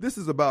this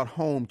is about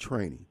home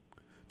training.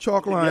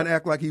 Chalkline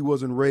act like he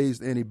wasn't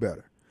raised any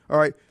better. All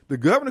right, the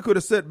governor could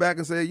have sat back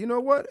and said, you know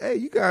what? Hey,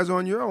 you guys are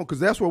on your own, because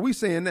that's what we're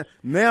saying now.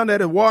 Now that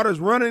the water's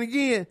running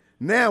again,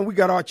 now we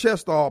got our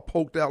chest all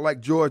poked out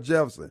like George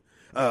Jefferson.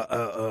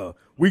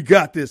 We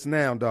got this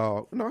now,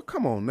 dog. No,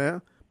 come on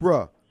now.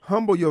 Bruh,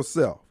 humble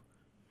yourself.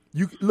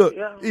 You look,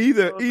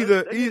 either need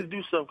to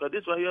do something, because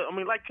this right here, I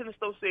mean, like Kenneth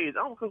Stowe says,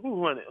 I don't care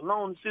who run it. As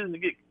long as the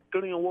citizens get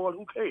clean water,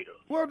 who cares?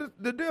 Well,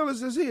 the deal is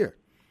this here.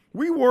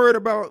 We worried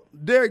about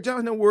Derek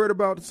Johnson, worried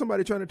about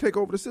somebody trying to take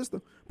over the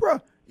system.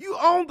 Bruh, you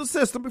owned the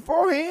system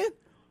beforehand.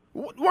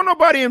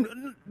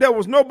 There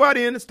was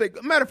nobody in the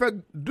state. Matter of fact,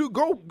 do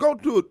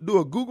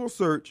a Google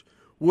search.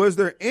 Was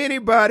there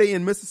anybody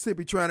in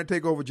Mississippi trying to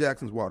take over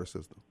Jackson's water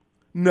system?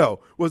 No.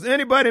 Was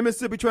anybody in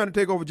Mississippi trying to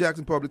take over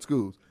Jackson Public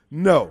Schools?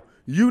 No.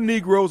 You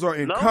Negroes are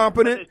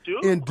incompetent,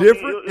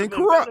 indifferent, and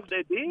corrupt.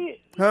 It would have been better if they did.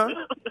 Huh? It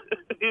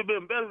would have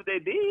been better if they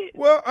did.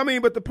 Well, I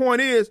mean, but the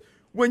point is,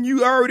 when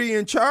you already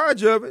in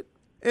charge of it,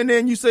 and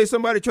then you say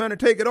somebody trying to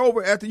take it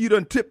over after you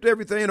done tipped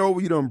everything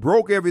over, you done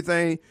broke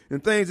everything,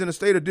 and things in a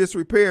state of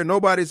disrepair,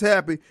 nobody's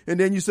happy, and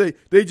then you say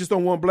they just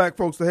don't want black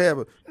folks to have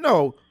it.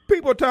 No,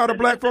 people are tired of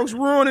black folks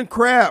ruining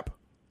crap.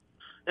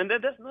 And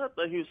that's another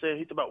thing he was saying.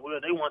 He talked about, well,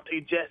 they want to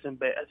take Jackson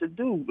back. I said,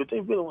 dude, if they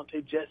really want to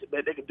take Jackson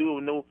back, they can do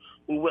it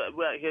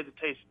without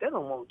hesitation. They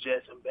don't want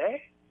Jackson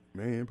back.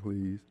 Man,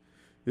 please.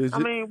 If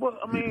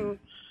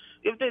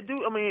they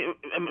do,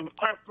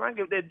 quite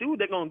frankly, if they do,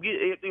 they're going to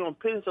get everything on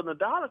pennies on the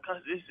dollar,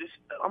 because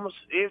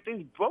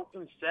everything's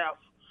broken South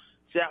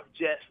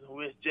Jackson,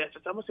 West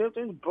Jackson. I'm going to say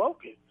everything's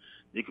broken.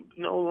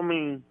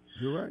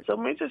 You're right. So,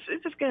 it's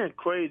just getting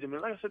crazy,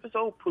 man. Like I said, this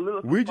old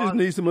political. We just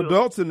need some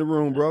adults in the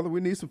room, brother.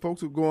 We need some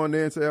folks who go in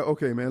there and say,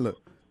 okay, man,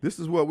 look, this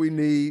is what we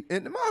need.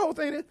 And my whole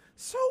thing is,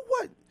 so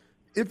what?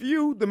 If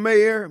you, the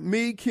mayor,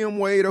 me, Kim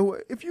Wade,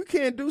 or if you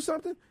can't do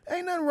something,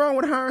 ain't nothing wrong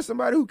with hiring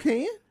somebody who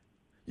can.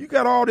 You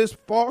got all this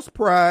false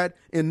pride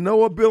and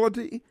no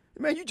ability.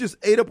 Man, you just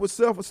ate up with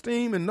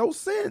self-esteem and no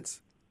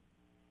sense.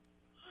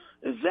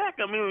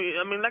 Exactly.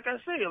 I mean, like I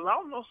say, if I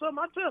don't know something,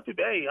 I tell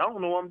people, hey, I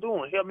don't know what I'm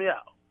doing. Help me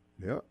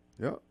out.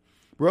 Yeah.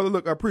 Brother,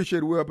 look, I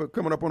appreciate it. We're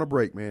coming up on a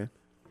break, man.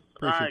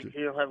 Appreciate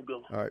you. Have a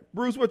good one. All right.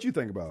 Bruce, what you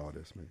think about all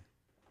this, man?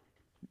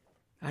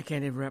 I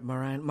can't even wrap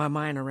my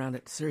mind around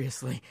it,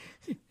 seriously.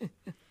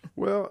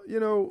 Well,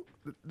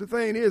 the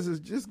thing is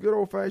just good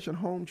old-fashioned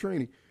home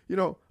training.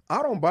 I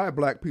don't buy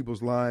black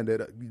people's line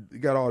that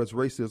got all this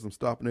racism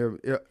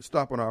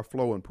stopping our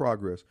flow and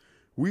progress.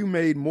 We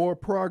made more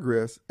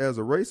progress as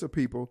a race of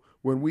people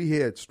when we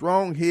had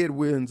strong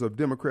headwinds of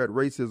Democrat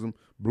racism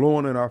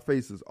blowing in our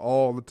faces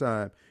all the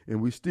time,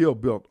 and we still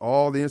built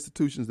all the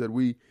institutions that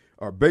we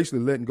are basically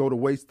letting go to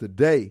waste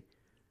today.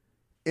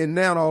 And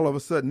now all of a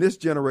sudden, this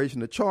generation,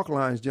 the chalk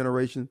lines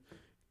generation,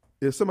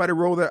 if somebody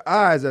roll their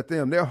eyes at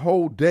them, their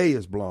whole day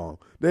is blown.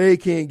 They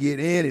can't get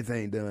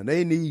anything done.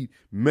 They need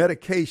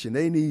medication.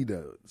 They need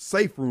a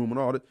safe room and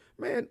all that.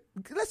 Man,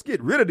 let's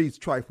get rid of these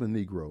trifling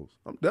Negroes.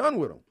 I'm done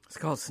with them. It's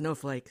called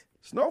snowflakes.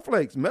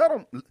 Snowflakes,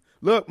 melt them.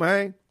 Look,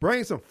 man,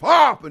 bring some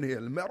fire up in here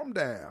and melt them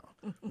down.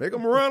 Make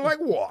them run like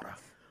water.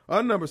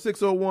 Our number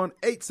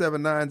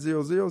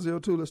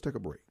 601-879-0002. Let's take a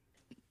break.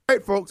 All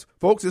right, folks.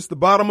 Folks, it's the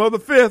bottom of the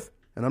fifth,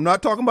 and I'm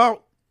not talking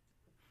about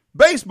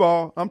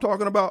baseball. I'm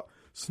talking about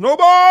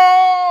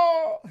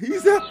Snowball.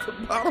 He's at the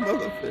bottom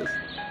of the fifth.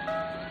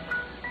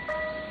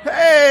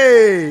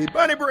 Hey,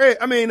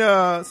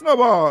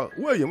 Snowball.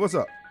 William, what's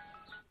up?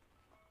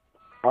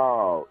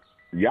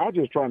 Y'all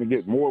just trying to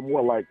get more and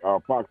more like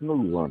Fox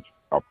News lunch,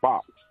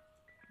 Fox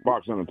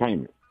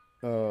Entertainment.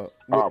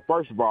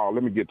 First of all,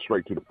 let me get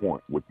straight to the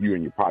point with you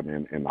and your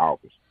partner in the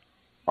office.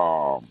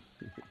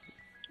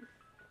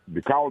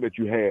 The call that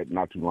you had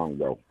not too long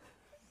ago,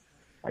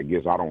 I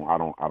guess I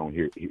don't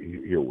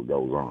hear what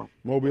goes on.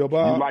 Mobile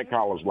Bob. You like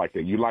callers like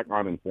that. You like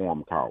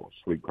uninformed callers,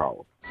 sleep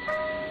callers.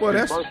 Well,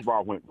 first of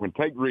all, when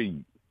Tate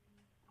Reeves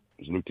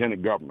was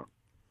lieutenant governor,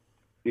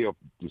 if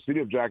the city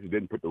of Jackson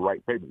didn't put the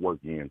right paperwork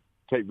in,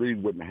 Tate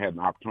Reeves wouldn't have had an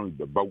opportunity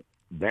to vote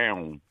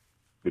down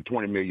the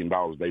 $20 million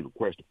they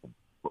requested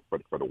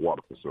for the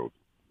water facility.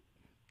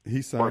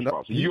 He signed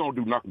up. So you don't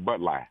do nothing but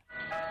lie.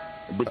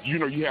 But, you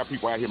know, you have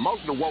people out here.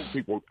 Most of the woke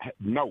people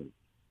know.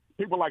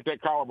 People like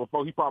that caller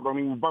before, he probably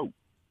don't even vote.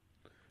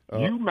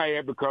 You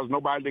mad because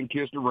nobody didn't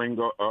kiss the ring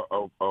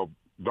of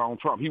Donald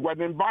Trump. He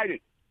wasn't invited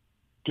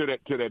to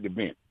that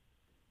event.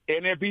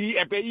 And if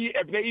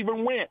they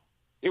even went,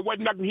 it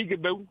wasn't nothing he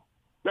could do.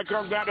 That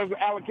comes down as an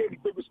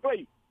allocated to the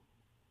state.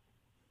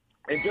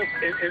 And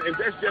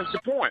that's just the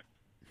point.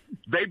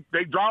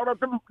 They drawed up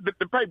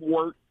the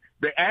paperwork.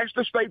 They asked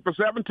the state for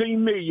 $17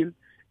 million,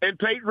 and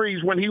Tate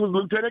Reeves, when he was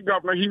lieutenant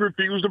governor, he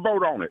refused to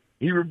vote on it.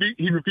 He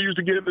refused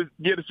to get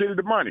the city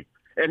the money,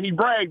 and he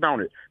bragged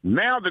on it.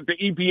 Now that the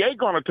EPA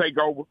going to take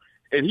over,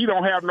 and he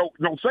don't have no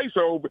say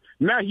so,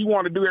 now he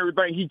want to do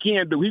everything he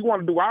can do. He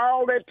want to do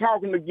all that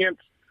talking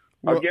against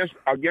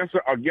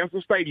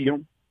the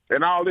stadium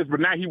and all this, but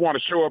now he want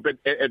to show up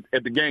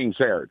at the game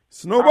Saturday.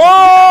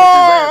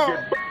 Snowball!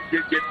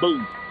 Get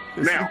booed.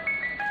 Now,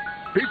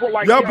 people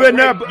like y'all better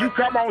not. You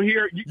come on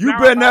here. You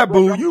better not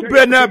boo. You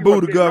better not boo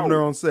the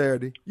governor on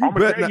Saturday. I'm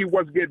gonna tell you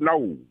what's getting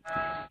old.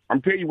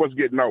 I'm telling you what's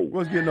getting old.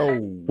 What's getting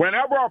old?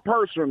 Whenever a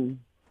person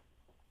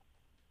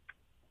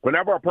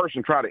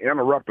try to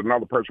interrupt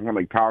another person when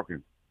they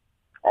talking,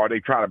 or they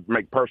try to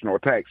make personal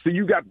attacks. See,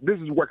 this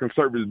is what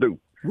conservatives do.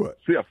 What?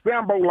 See, a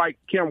Sambo like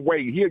Kim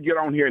Wade, he'll get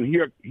on here and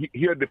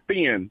he'll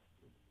defend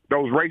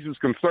those racist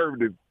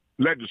conservative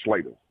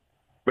legislators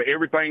for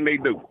everything they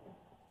do.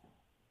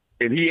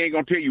 And he ain't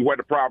going to tell you where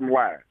the problem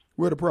lies.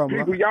 Where the problem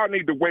lies? People, y'all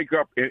need to wake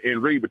up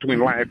and read between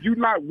the lines. If you're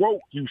not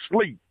woke, you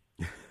sleep.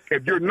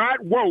 If you're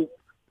not woke,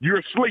 you're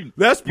asleep.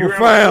 That's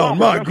profound,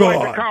 my just God.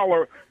 Like the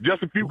caller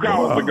just a few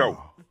callers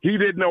ago. He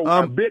didn't know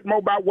a bit more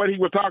about what he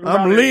was talking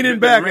about. I'm leaning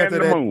back after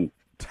that. Moon.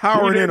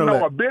 Towering he didn't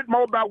intellect. know a bit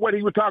more about what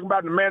he was talking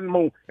about in the Man in the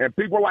Moon. And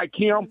people like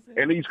him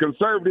and these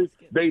conservatives,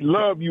 they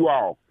love you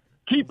all.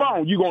 Keep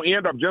on. You're going to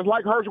end up just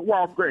like Herschel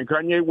Walker and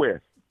Kanye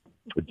West.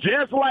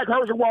 Just like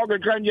Herschel Walker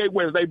and Kanye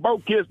West. They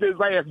both kissed his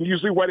ass, and you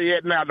see where they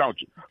at now,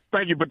 don't you?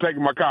 Thank you for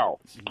taking my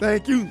call.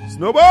 Thank you.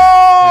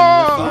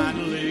 Snowball! When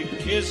we finally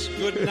kiss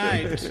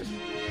goodnight,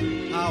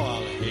 how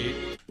I'll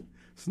hate.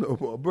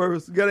 Snowball.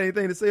 Burris, got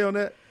anything to say on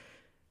that?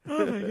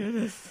 Oh, my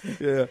goodness.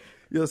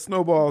 Yeah,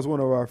 Snowball is one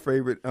of our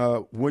favorite.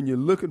 When you're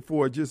looking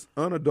for just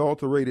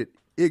unadulterated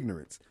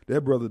ignorance,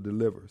 that brother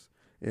delivers.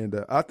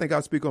 And I think I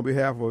speak on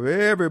behalf of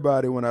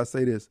everybody when I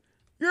say this.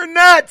 You're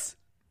nuts,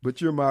 but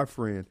you're my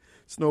friend.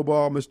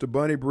 Snowball, Mr.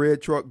 Bunny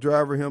Bread truck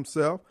driver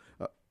himself.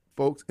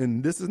 Folks,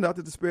 and this is not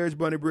to disparage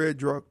Bunny Bread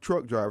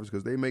truck drivers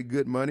because they make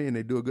good money and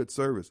they do a good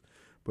service.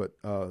 But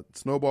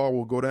Snowball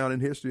will go down in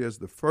history as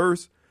the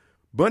first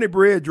Bunny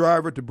Bread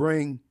driver to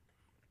bring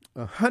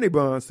honey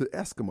buns to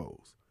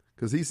Eskimos.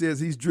 Because he says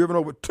he's driven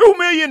over 2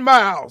 million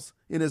miles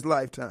in his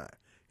lifetime.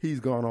 He's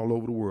gone all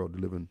over the world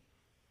delivering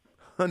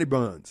honey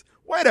buns.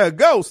 Way to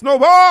go,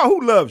 Snowball.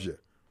 Who loves you?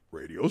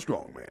 Radio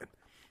Strongman.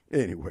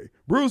 Anyway,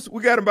 Bruce,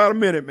 we got about a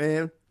minute,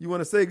 man. You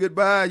want to say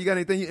goodbye? You got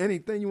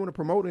anything you want to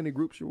promote? Any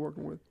groups you're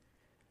working with?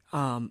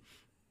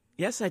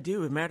 Yes, I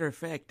do. As a matter of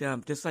fact,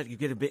 just like you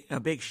get a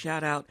big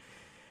shout out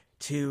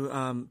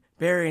to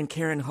Barry and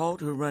Karen Holt,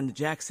 who run the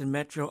Jackson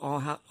Metro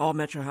All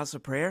Metro House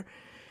of Prayer,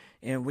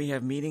 and we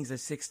have meetings at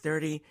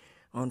 6:30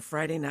 on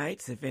Friday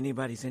nights. If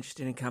anybody's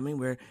interested in coming,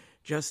 we're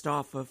just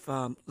off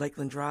of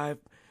Lakeland Drive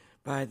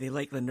by the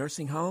Lakeland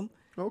Nursing Home.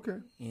 Okay.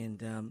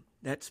 And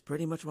that's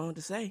pretty much what I wanted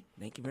to say.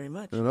 Thank you very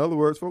much. In other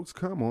words, folks,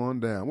 come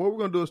on down. What we're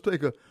going to do is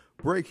take a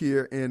break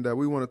here, and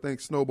we want to thank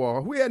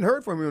Snowball. We hadn't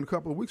heard from him in a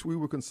couple of weeks. We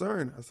were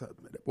concerned. I said,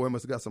 that boy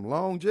must have got some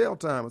long jail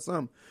time or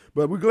something.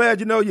 But we're glad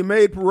you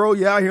made parole.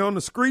 You're out here on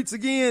the streets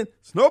again.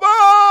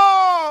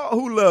 Snowball!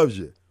 Who loves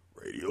you?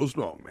 Radio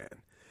Strongman.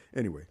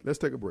 Anyway, let's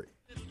take a break.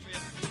 Oh,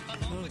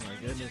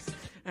 my goodness.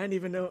 I didn't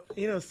even know.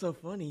 It's so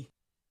funny.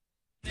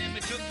 Then we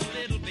took the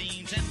little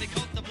beans and they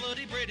caught the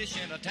bloody British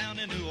in a town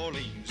in New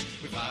Orleans.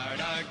 We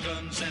fired our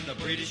guns and the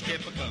British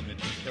kept a-coming.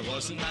 There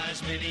wasn't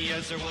as many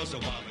as there was a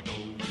while ago.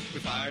 We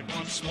fired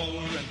once more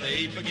and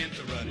they began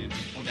to run it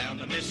on down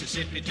the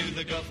Mississippi to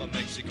the Gulf of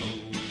Mexico.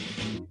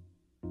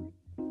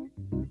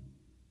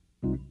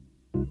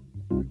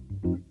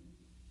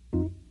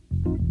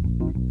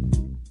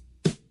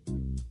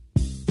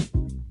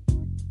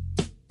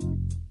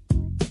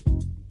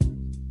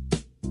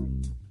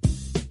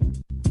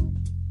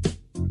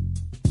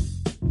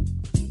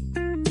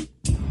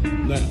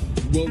 Now,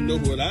 you won't know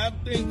what I'm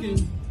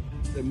thinking?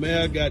 The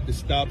mayor got to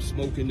stop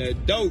smoking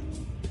that dope.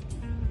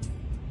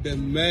 The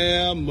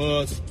mayor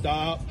must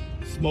stop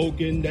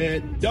smoking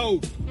that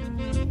dope.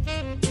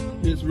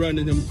 It's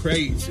running him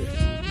crazy.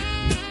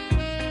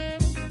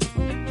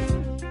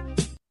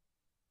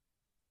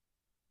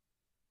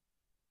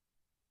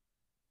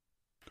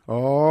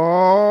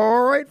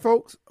 All right,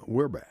 folks,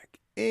 we're back.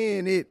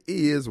 And it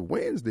is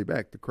Wednesday,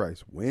 Back to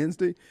Christ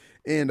Wednesday.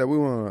 And we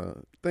want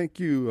to thank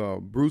you,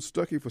 Bruce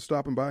Stuckey, for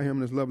stopping by. Him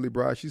and his lovely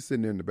bride. She's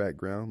sitting there in the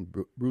background.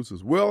 Bruce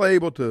is well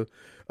able to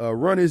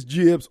run his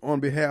jibs on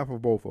behalf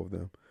of both of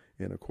them.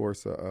 And of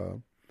course,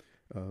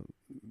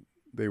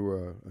 they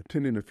were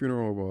attending the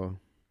funeral of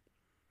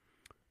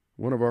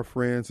one of our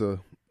friends,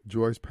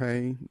 Joy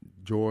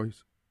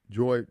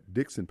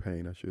Dixon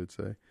Payne, I should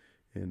say.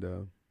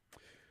 And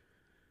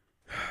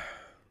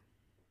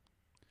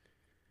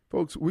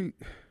folks,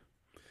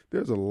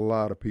 there's a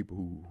lot of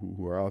people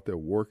who are out there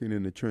working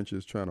in the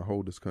trenches trying to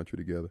hold this country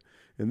together.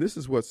 And this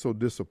is what's so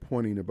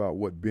disappointing about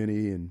what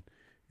Benny and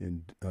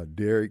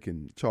Derek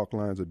and Chalk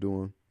Lines are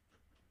doing.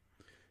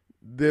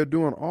 They're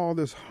doing all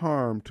this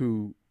harm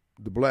to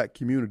the black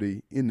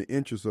community in the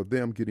interest of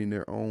them getting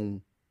their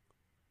own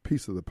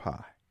piece of the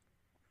pie.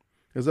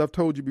 As I've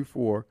told you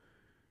before,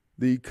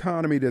 the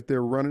economy that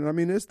they're running, I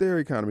mean, it's their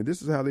economy.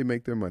 This is how they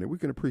make their money. We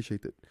can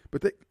appreciate that.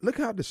 But look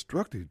how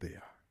destructive they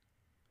are.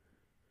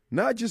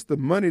 Not just the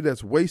money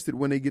that's wasted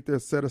when they get their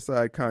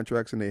set-aside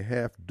contracts and they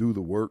half do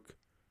the work,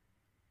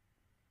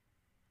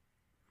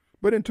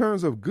 but in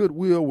terms of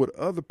goodwill with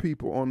other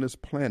people on this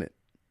planet.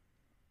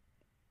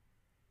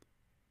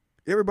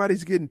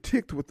 Everybody's getting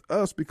ticked with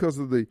us because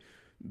of the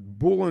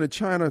bull in a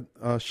china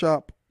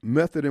shop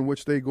method in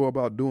which they go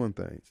about doing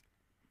things.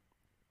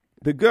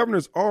 The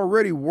governor's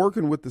already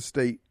working with the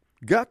state,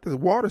 got the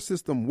water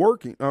system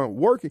working,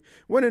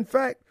 when in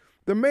fact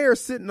the mayor's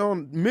sitting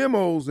on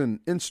memos and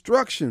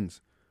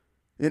instructions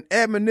and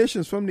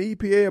admonitions from the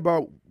EPA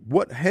about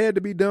what had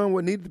to be done,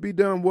 what needed to be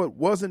done, what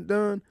wasn't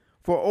done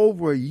for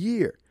over a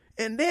year,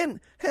 and then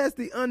has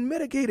the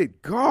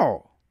unmitigated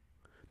gall.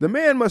 The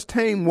man must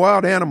tame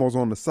wild animals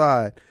on the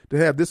side to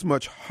have this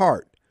much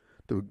heart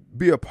to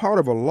be a part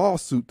of a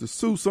lawsuit to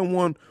sue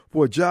someone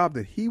for a job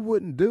that he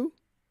wouldn't do.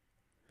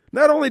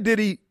 Not only did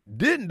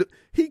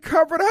he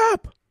covered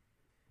up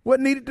what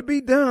needed to be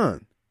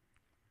done.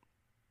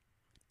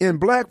 And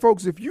black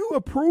folks, if you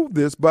approve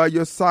this by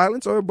your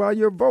silence or by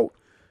your vote,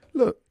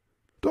 look,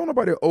 don't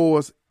nobody owe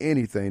us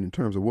anything in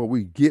terms of what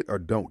we get or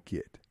don't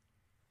get.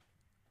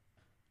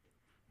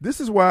 This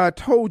is why I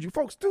told you,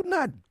 folks, do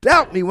not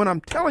doubt me when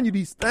I'm telling you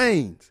these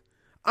things.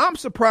 I'm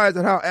surprised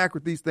at how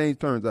accurate these things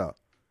turns out.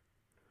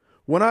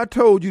 When I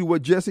told you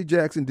what Jesse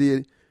Jackson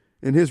did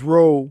in his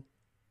role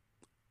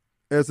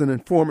as an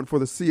informant for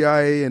the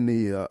CIA and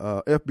the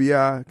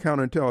FBI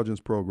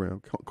counterintelligence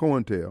program,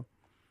 COINTEL,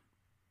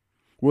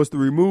 was to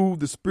remove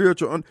the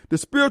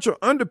spiritual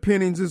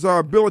underpinnings is our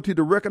ability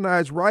to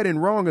recognize right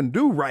and wrong and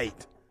do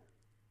right.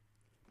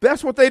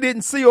 That's what they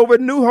didn't see over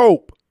at New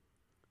Hope.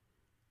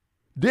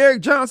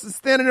 Derek Johnson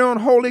standing there on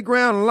holy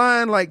ground,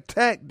 lying like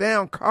tacked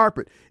down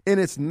carpet, and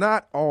it's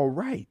not all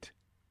right.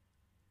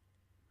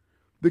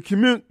 The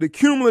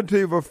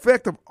cumulative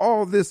effect of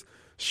all this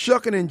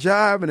shucking and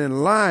jiving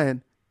and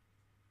lying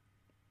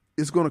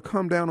is going to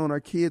come down on our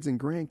kids and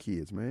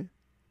grandkids, man.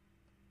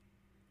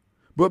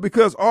 But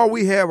because all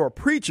we have are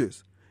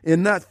preachers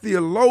and not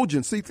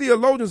theologians. See,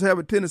 theologians have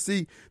a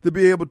tendency to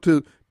be able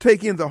to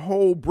take in the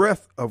whole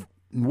breadth of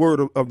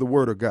the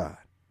Word of God.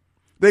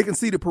 They can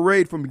see the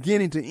parade from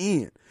beginning to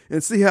end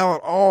and see how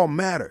it all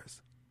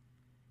matters.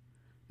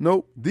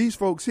 Nope, these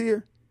folks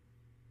here,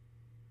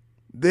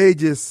 they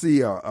just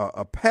see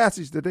a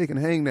passage that they can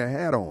hang their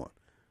hat on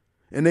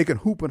and they can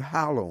hoop and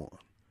holler on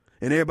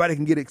and everybody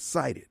can get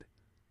excited.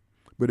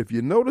 But if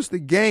you notice the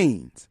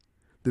gains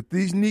that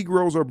these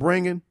Negroes are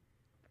bringing,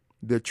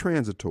 they're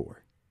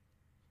transitory.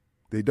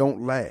 They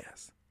don't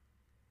last.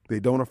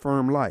 They don't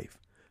affirm life.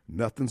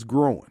 Nothing's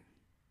growing.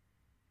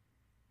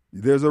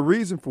 There's a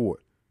reason for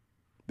it.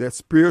 That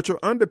spiritual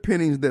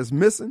underpinnings that's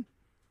missing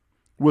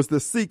was the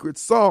secret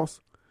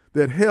sauce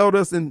that held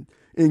us in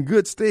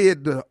good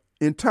stead the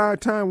entire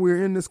time we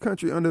were in this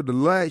country under the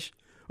lash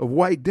of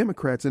white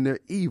Democrats and their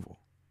evil.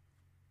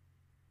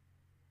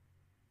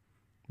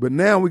 But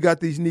now we got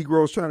these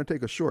Negroes trying to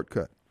take a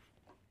shortcut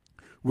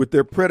with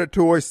their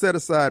predatory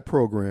set-aside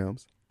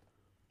programs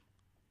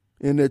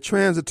and their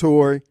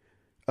transitory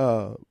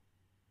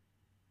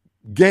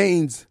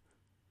gains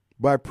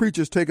by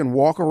preachers taking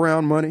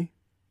walk-around money,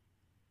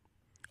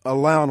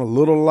 allowing a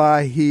little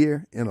lie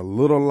here and a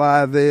little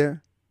lie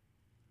there.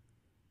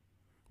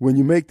 When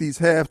you make these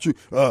half-truths,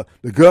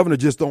 the governor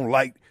just don't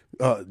like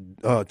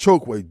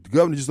Chokwe. The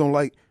governor just don't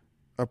like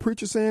a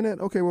preacher saying that?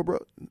 Okay, well, bro,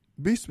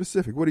 be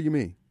specific. What do you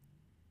mean?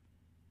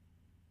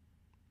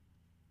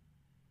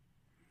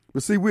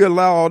 But see, we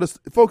allow all this.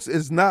 Folks,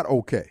 it's not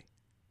okay.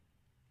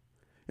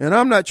 And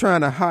I'm not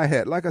trying to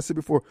hi-hat. Like I said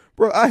before,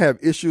 bro, I have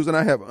issues and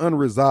I have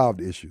unresolved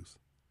issues.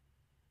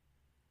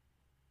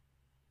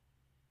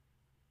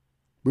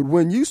 But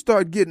when you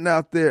start getting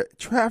out there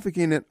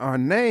trafficking in our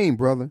name,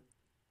 brother,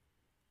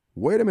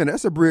 wait a minute,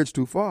 that's a bridge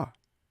too far.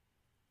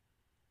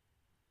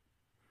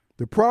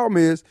 The problem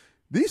is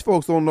these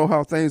folks don't know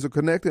how things are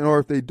connected, or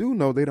if they do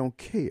know, they don't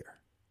care.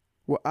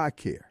 Well, I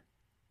care.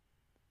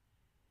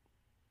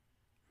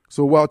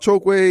 So while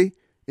Chokwe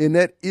in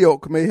that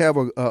ilk may have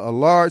a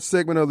large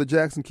segment of the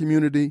Jackson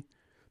community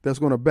that's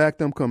going to back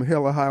them come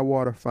hell or high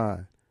water,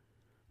 fine.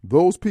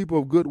 Those people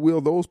of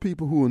goodwill, those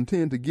people who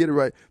intend to get it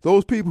right,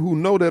 those people who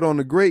know that on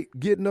the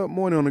great getting up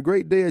morning, on the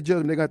great day of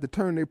judgment, they got to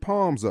turn their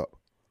palms up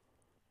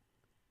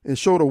and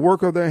show the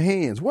work of their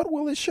hands. What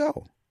will it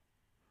show?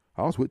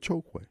 I was with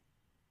Chokwe.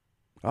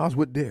 I was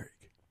with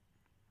Derek.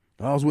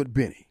 I was with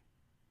Benny.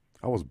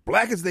 I was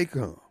black as they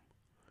come.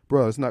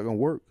 Bro, it's not going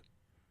to work.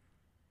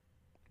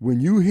 When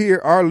you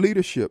hear our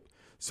leadership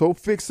so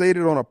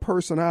fixated on a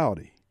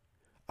personality,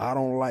 I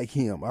don't like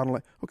him.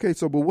 Okay,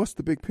 so, but what's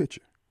the big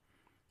picture?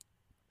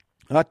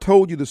 I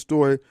told you the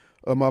story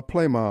of my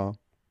play mom,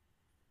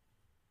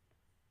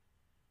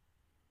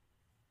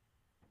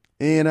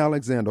 Ann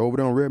Alexander, over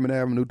there on Redmond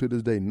Avenue to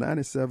this day,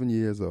 97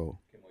 years old.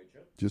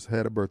 Just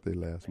had a birthday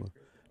last month.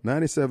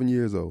 97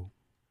 years old.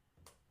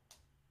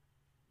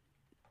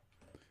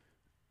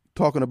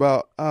 Talking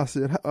about, I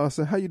said,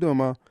 how you doing,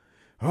 Mom?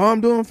 Oh,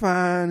 I'm doing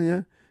fine,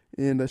 yeah.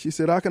 And she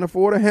said, I can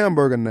afford a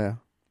hamburger now.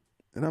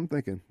 And I'm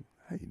thinking,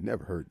 I ain't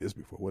never heard this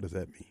before. What does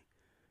that mean?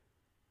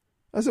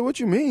 I said, what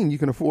you mean you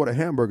can afford a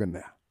hamburger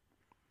now?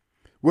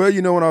 Well,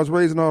 you know, when I was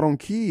raising all them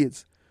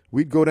kids,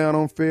 we'd go down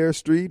on Fair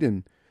Street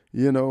and,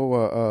 you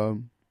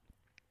know,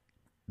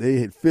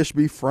 they had fish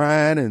be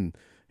frying and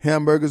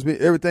hamburgers,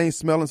 everything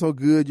smelling so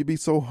good, you'd be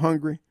so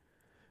hungry.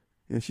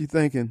 And she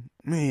thinking,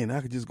 man,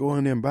 I could just go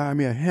in there and buy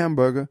me a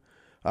hamburger.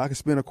 I could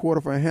spend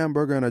 $25 for a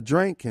hamburger and a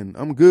drink, and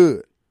I'm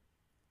good.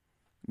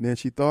 And then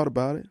she thought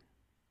about it.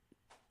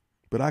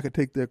 But I could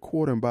take that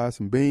 $quarter and buy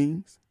some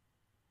beans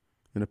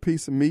and a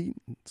piece of meat,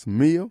 some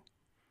meal,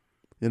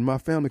 and my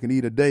family can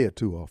eat a day or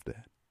two off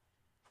that.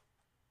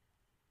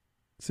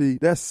 See,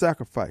 that's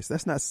sacrifice.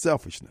 That's not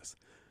selfishness.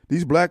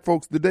 These black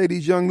folks today,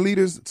 these young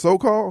leaders,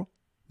 so-called,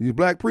 these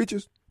black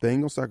preachers, they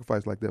ain't going to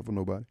sacrifice like that for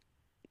nobody.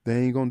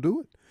 They ain't going to do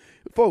it.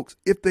 Folks,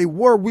 if they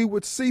were, we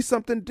would see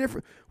something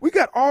different. We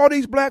got all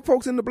these black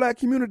folks in the black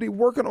community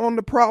working on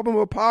the problem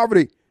of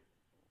poverty.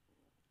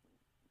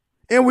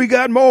 And we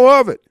got more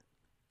of it.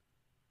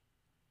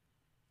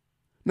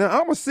 Now,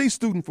 I'm a C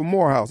student from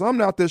Morehouse. I'm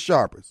not this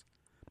sharpest.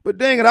 But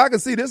dang it, I can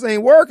see this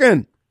ain't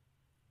working.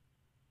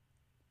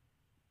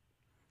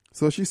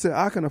 So she said,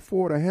 I can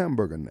afford a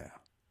hamburger now.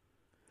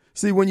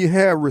 See, when you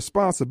have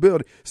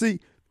responsibility, see,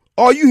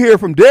 all you hear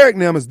from Derek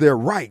and them is they're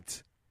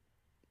right.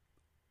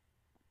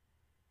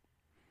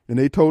 And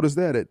they told us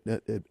that at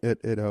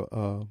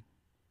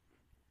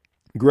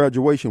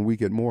graduation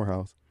week at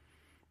Morehouse,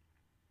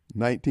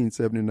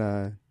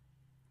 1979.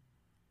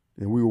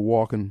 And we were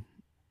walking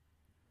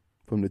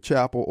from the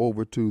chapel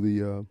over to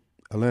the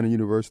Atlanta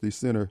University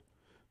Center.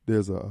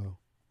 There's a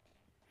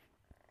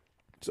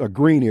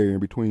green area in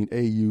between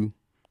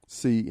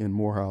AUC and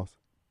Morehouse.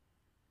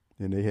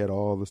 And they had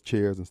all the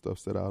chairs and stuff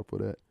set out for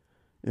that.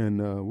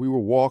 And we were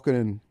walking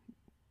in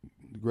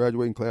the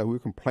graduating class. We were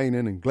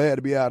complaining and glad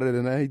to be out of it.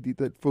 And I hate to eat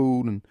that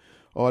food and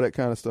all that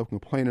kind of stuff,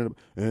 complaining.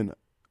 And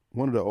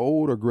one of the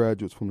older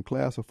graduates from the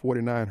class of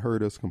 49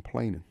 heard us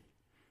complaining.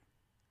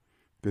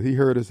 Because he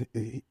heard us.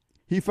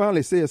 He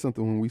finally said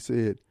something when we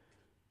said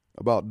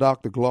about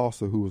Dr.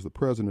 Glosser, who was the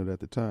president at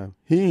the time.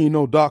 He ain't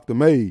no Dr.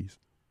 Mays.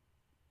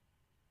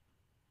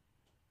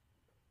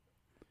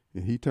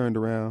 And he turned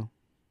around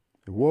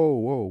and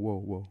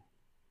whoa.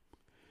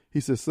 He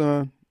said,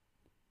 son,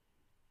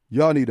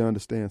 y'all need to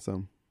understand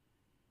something.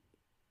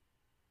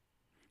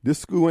 This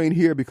school ain't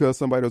here because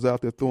somebody was out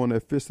there throwing their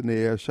fist in the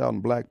air,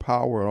 shouting black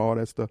power and all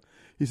that stuff.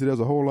 He said, there's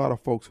a whole lot of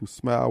folks who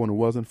smiled when it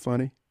wasn't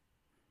funny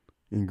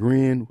and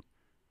grinned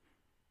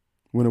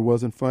when it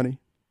wasn't funny.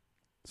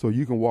 So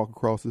you can walk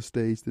across the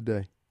stage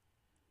today.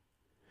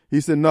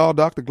 He said, no,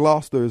 Dr.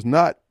 Glosser is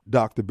not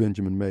Dr.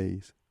 Benjamin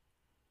Mays.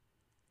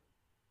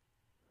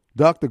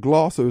 Dr.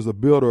 Glosser is a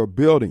builder of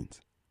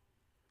buildings.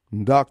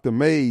 And Dr.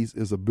 Mays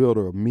is a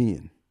builder of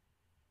men.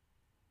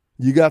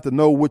 You got to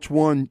know which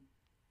one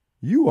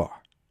you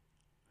are.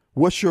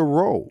 What's your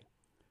role?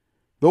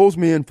 Those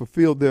men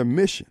fulfilled their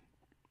mission,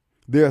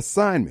 their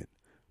assignment.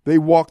 They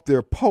walked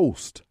their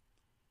post.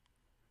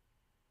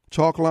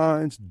 Chalk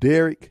lines,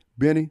 Derek,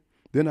 Benny,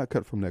 they're not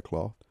cut from that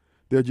cloth.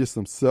 They're just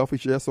some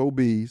selfish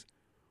SOBs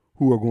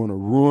who are going to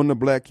ruin the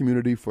black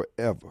community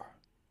forever.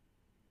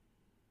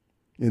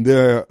 And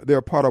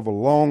they're part of a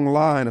long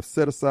line of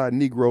set-aside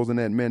Negroes in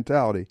that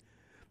mentality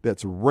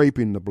that's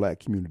raping the black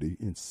community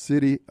in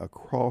city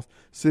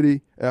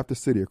after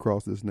city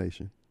across this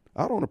nation.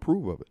 I don't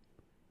approve of it.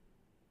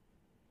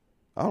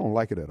 I don't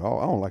like it at all.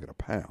 I don't like it a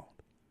pound.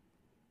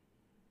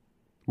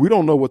 We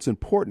don't know what's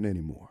important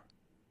anymore.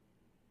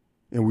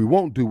 And we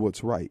won't do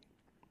what's right.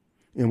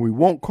 And we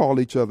won't call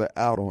each other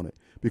out on it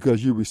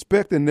because you're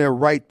respecting their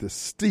right to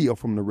steal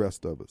from the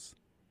rest of us.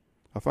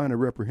 I find it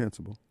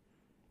reprehensible.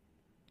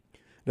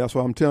 That's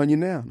why I'm telling you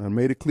now. And I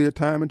made it clear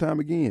time and time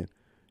again.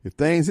 If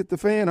things hit the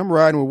fan, I'm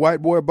riding with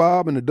White Boy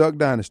Bob and the Duck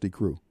Dynasty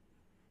crew.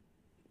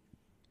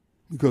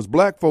 Because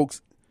black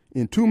folks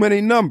in too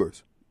many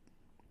numbers,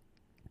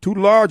 too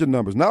large of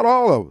numbers, not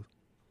all of us,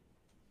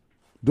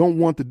 don't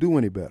want to do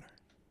any better.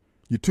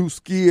 You're too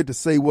scared to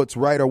say what's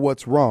right or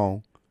what's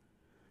wrong.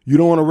 You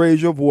don't want to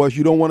raise your voice.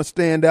 You don't want to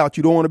stand out.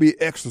 You don't want to be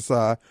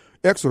exercised.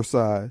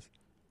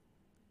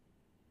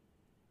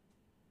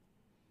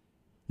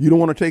 You don't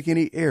want to take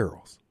any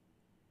arrows.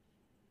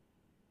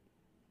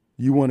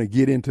 You want to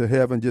get into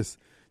heaven, just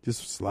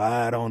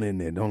slide on in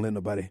there. Don't let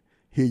nobody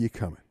hear you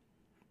coming.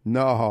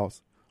 No,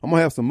 Hoss. I'm going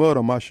to have some mud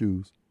on my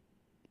shoes.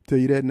 Tell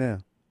you that now.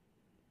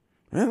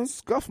 Man,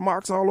 scuff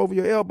marks all over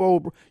your elbow.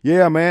 Bro.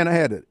 Yeah, man, I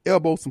had to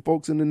elbow some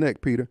folks in the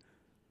neck, Peter.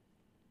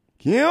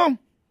 Kim,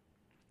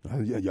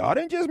 y'all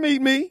didn't just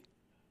meet me.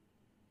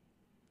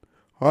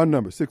 Our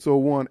number,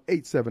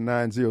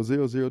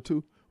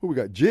 601-879-0002. Who we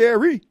got?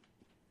 Jerry.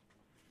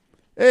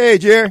 Hey,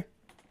 Jerry.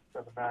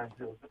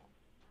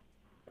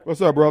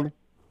 What's up, brother?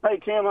 Hey,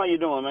 Kim, how you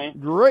doing, man?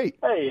 Great.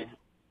 Hey,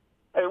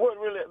 what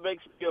really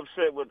makes me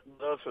upset with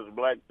us as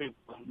black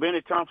people,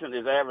 Benny Thompson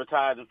is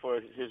advertising for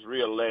his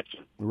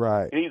re-election.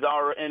 Right. And he's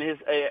already, in his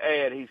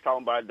ad, he's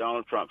talking about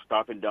Donald Trump,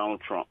 stopping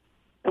Donald Trump.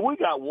 And we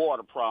got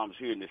water problems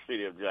here in the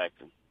city of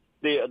Jackson.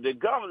 The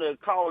governor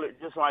called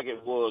it just like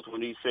it was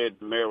when he said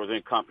the mayor was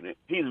incompetent.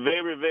 He's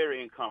very,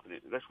 very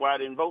incompetent. That's why I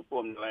didn't vote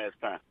for him the last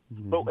time.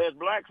 Mm-hmm. But as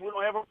blacks, we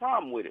don't have a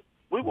problem with it.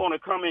 We want to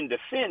come and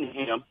defend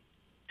him.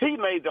 He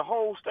made the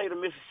whole state of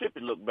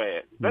Mississippi look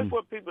bad. That's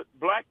what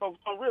black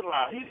folks don't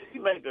realize. He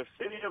made the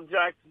city of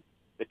Jackson,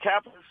 the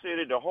capital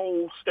city, the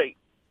whole state.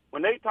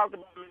 When they talked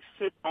about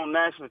Mississippi on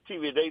national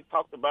TV, they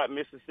talked about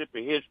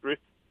Mississippi history,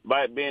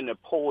 by it being the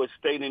poorest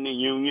state in the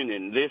union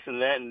and this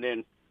and that, and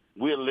then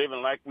we're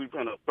living like we're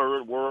in a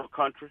third world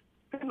country.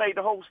 He made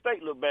the whole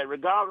state look bad.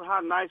 Regardless of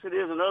how nice it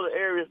is in other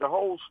areas, the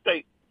whole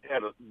state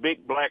had a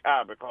big black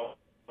eye because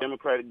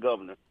Democratic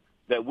governor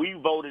that we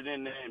voted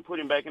in there and put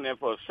him back in there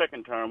for a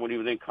second term when he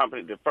was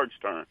incompetent the first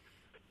term.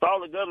 So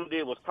all the governor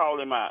did was call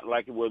him out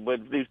like it was.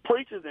 But these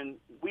preachers and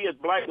we as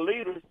black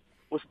leaders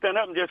would stand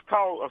up and just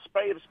call a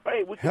spade a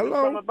spade. We can do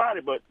something about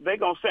it, but they're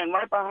going to stand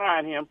right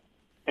behind him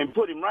and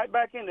put him right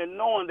back in there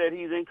knowing that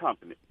he's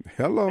incompetent.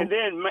 And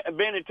then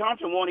Benny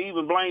Thompson won't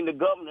even blame the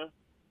governor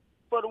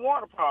for the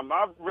water problem.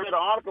 I've read an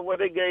article where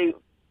they gave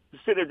the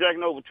city of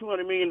Jackson over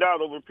 $200 million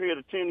over a period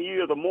of 10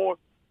 years or more,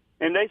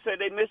 and they said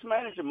they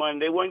mismanaged the money.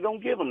 They weren't going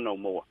to give them no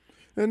more.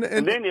 And then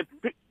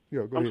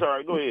I'm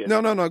sorry, go ahead.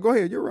 No, go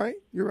ahead. You're right.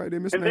 They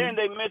mismanaged. And then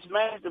they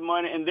mismanaged the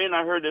money, and then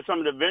I heard that some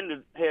of the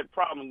vendors had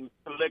problems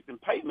collecting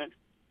payments.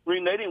 They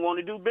didn't want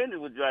to do business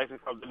with Jackson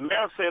because the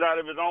mayor said out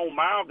of his own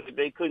mouth that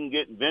they couldn't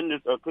get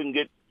vendors or couldn't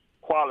get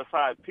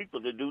qualified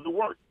people to do the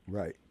work.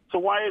 Right. So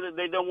why is it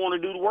they don't want to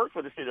do the work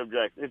for the city of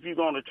Jackson? If you're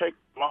going to take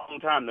a long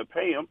time to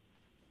pay them,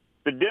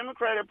 the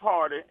Democratic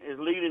Party is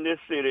leading this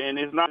city, and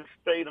it's not the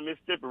state of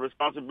Mississippi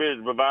responsibility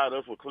to provide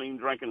us with clean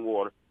drinking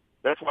water.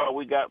 That's why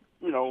we got,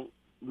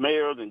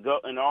 mayors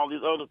and all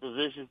these other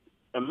positions,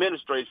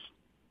 administrators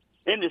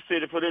in the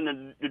city for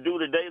them to do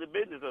the daily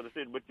business of the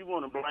city. But you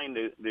want to blame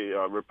the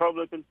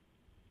Republican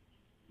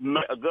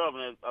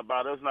governor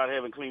about us not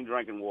having clean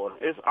drinking water.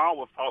 It's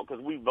our fault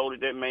because we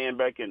voted that man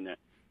back in there,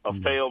 a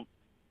failed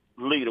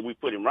leader. We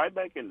put him right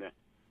back in there.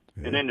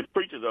 Yeah. And then the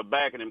preachers are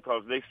backing him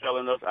because they're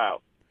selling us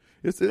out.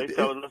 They're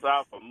selling us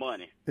out for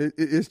money.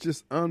 It's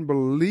just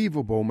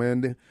unbelievable,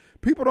 man.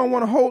 People don't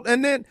want to hold,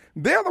 and then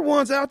they're the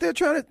ones out there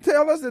trying to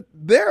tell us that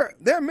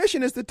their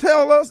mission is to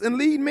tell us and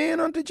lead men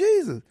unto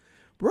Jesus.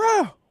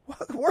 Bro,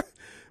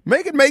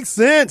 make it make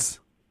sense.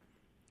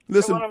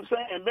 Listen. That's what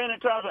I'm saying. Benny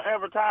Thompson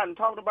advertised and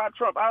talked about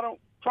Trump.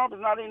 Trump is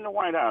not in the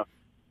White House.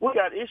 We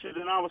got issues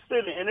in our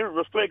city, and it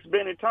reflects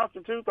Benny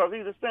Thompson, too, because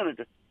he's a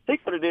senator. He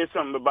could have did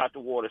something about the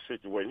water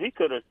situation. He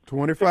could have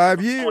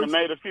 25 years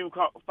made a few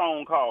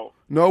phone calls.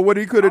 No, what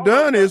he could have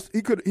done is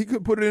he could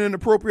put it in an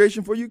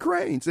appropriation for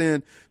Ukraine,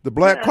 saying the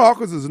Black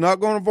Caucus is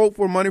not going to vote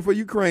for money for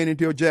Ukraine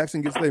until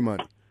Jackson gets their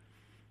money.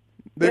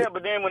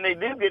 But then when they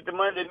did get the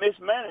money, they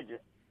mismanaged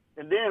it.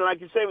 And then, like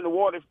you say, when the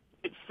water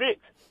gets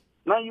fixed,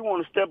 now you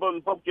want to step up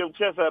and poke your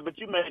chest out, but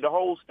you made the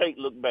whole state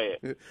look bad.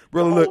 Yeah.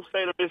 Brother, the whole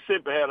state of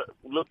Mississippi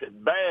looked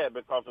at bad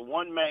because the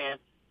one man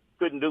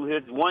couldn't do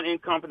his one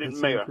incompetent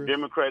mayor,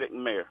 Democratic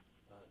mayor.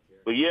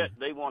 But yet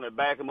they want to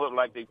back him up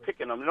like they're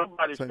picking on him.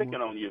 Nobody's picking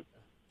on you.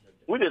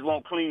 We just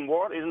want clean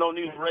water. There's no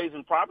need of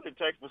raising property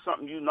tax for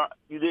something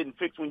you didn't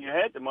fix when you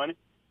had the money.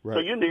 Right.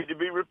 So you need to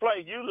be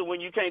replaced. Usually when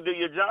you can't do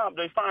your job,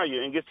 they fire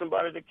you and get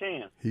somebody that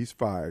can. He's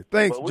fired.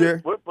 Thanks,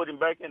 Jerry. We'll put him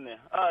back in there.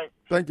 All right.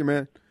 Thank you,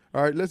 man.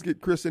 All right, let's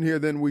get Chris in here.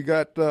 Then we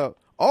got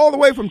all the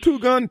way from Two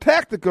Gun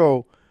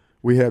Tactical,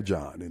 we have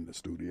John in the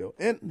studio.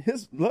 And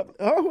his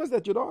who is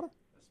that, your daughter?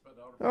 That's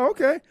my daughter. Oh,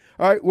 okay.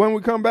 All right, when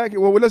we come back,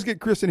 let's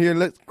get Chris in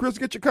here. Chris,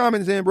 get your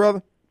comments in,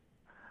 brother.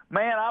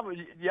 Man,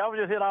 y'all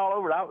just hit all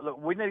over it.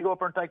 We need to go up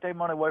there and take their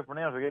money away from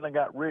them so they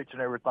got rich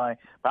and everything.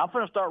 But I'm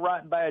going to start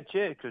writing bad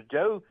checks because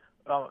Joe,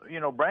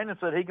 Brandon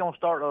said he's going to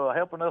start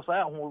helping us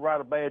out when we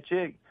write a bad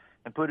check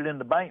and put it in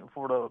the bank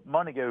before the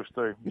money goes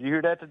through. Did you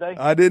hear that today?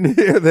 I didn't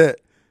hear that.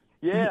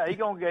 Yeah, he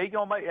gonna make,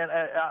 and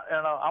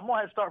I'm gonna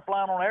have to start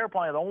flying on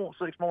airplanes. I want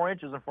 6 more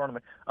inches in front of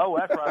me. Oh,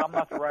 that's right, I'm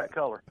not the right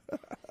color.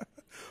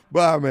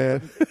 Bye,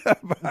 man.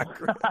 Bye,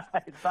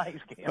 thanks,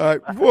 Kim. All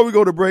right, before we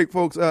go to break,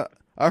 folks,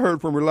 I heard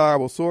from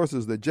reliable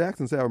sources that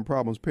Jackson's having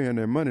problems paying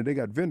their money. They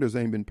got vendors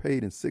ain't been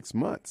paid in 6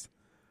 months,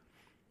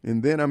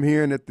 and then I'm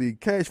hearing that the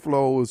cash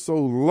flow is so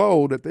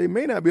low that they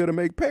may not be able to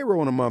make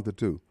payroll in a month or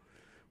two.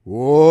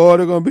 Whoa,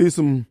 there's gonna be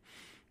some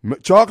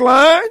chalk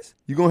lines?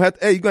 You're going to have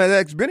to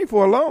ask Benny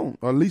for a loan,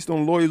 or at least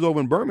on lawyers over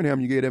in Birmingham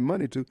you gave that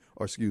money to.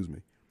 Or excuse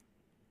me,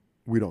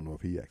 we don't know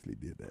if he actually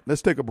did that.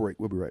 Let's take a break.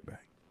 We'll be right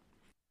back.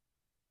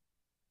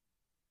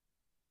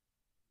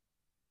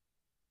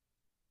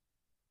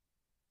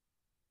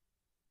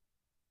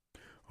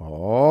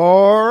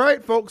 All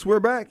right, folks, we're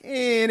back,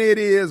 and it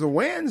is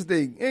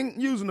Wednesday. And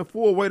using the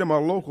full weight of my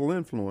local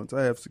influence,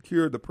 I have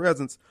secured the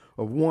presence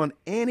of one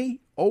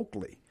Annie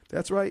Oakley.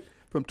 That's right.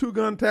 From Two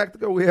Gun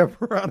Tactical, we have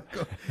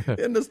Veronica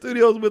in the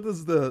studios with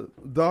us, the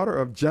daughter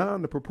of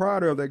John, the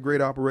proprietor of that great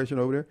operation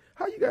over there.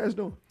 How you guys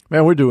doing?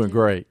 Man, we're doing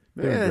great.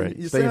 Man,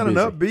 you're sounding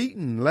upbeat,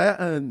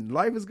 and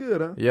life is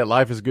good, huh? Yeah,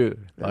 life is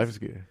good. Life is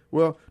good.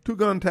 Well, Two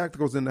Gun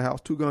Tactical's in the house,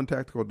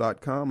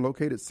 twoguntactical.com,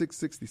 located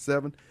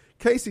 667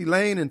 Casey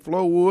Lane in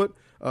Flowood.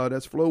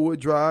 That's Flowood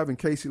Drive and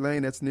Casey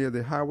Lane. That's near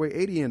the Highway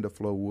 80 end of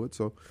Flowood,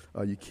 so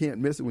you can't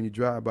miss it when you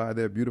drive by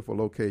their beautiful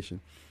location.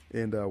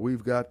 And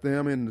we've got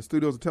them in the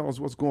studios to tell us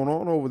what's going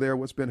on over there,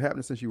 what's been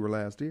happening since you were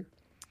last here.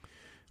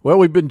 Well,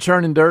 we've been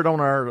churning dirt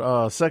on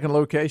our second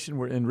location.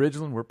 We're in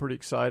Ridgeland. We're pretty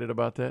excited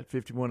about that,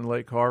 51 in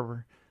Lake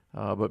Harbor.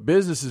 But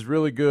business is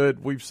really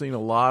good. We've seen a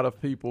lot of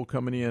people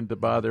coming in to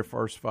buy their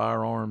first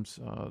firearms.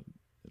 A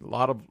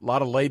lot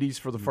of ladies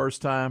for the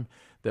first time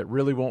that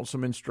really want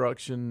some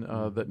instruction,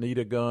 that need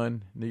a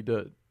gun, need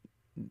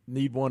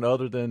one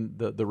other than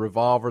the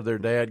revolver their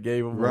dad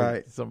gave them,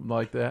 right? Something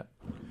like that.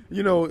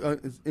 You know,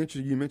 it's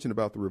interesting you mentioned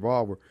about the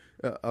revolver.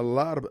 A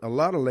lot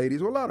of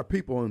ladies, or a lot of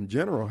people in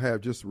general,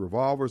 have just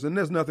revolvers, and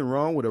there's nothing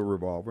wrong with a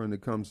revolver. And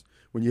it comes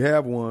when you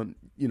have one,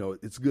 you know,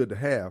 it's good to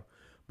have.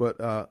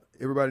 But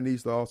everybody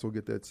needs to also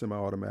get that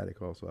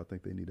semi-automatic. Also, I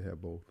think they need to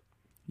have both.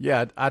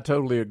 Yeah, I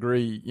totally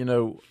agree. You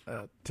know,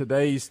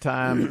 today's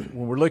time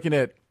when we're looking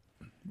at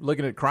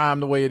crime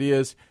the way it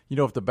is, you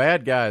know, if the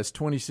bad guy is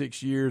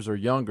 26 years or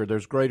younger,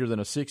 there's greater than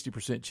a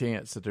 60%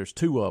 chance that there's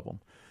two of them.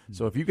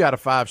 So if you've got a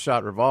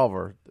 5-shot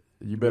revolver,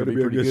 you better be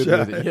pretty good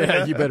with it.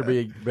 Yeah, you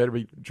better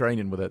be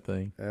training with that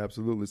thing.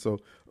 Absolutely. So,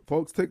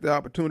 folks, take the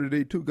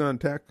opportunity. Two Gun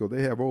Tactical.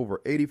 They have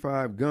over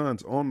 85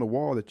 guns on the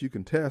wall that you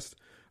can test.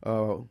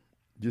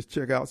 Just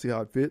check out, see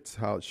how it fits,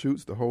 how it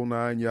shoots, the whole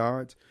 9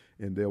 yards,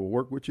 and they will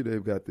work with you.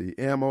 They've got the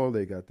ammo,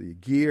 they got the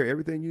gear,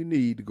 everything you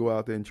need to go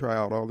out there and try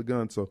out all the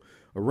guns. So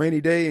a rainy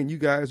day, and you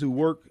guys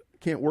who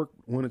can't work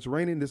when it's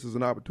raining, this is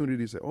an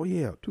opportunity to say, oh,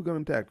 yeah, Two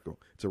Gun Tactical.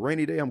 It's a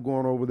rainy day. I'm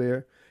going over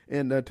there.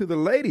 And to the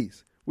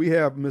ladies, we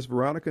have Miss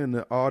Veronica in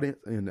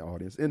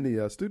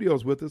the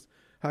studios with us.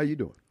 How you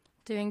doing?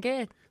 Doing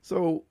good.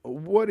 So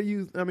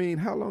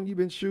how long you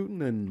been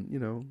shooting, and, you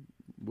know,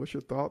 what's your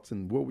thoughts,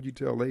 and what would you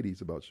tell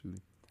ladies about shooting?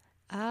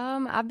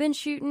 I've been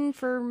shooting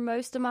for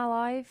most of my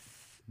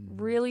life.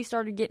 Really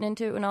started getting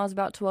into it when I was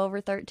about 12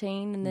 or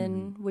 13, and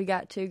then we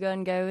got Two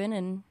Gun going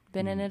and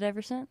been in it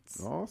ever since.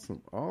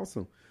 Awesome.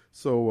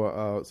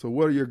 So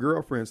what do your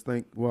girlfriends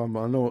think? Well,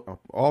 I know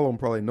all of them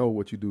probably know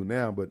what you do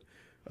now, but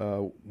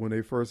when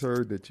they first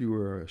heard that you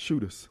were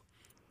shooters.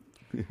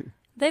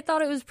 They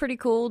thought it was pretty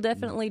cool,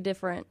 definitely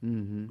different,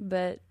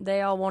 but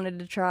they all wanted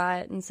to try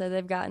it, and so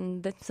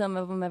some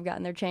of them have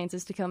gotten their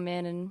chances to come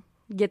in and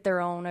get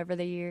their own over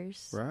the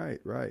years.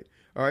 Right.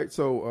 All right,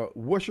 so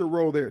what's your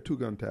role there at Two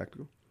Gun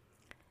Tactical?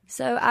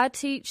 So I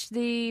teach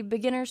the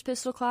beginner's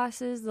pistol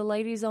classes, the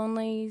ladies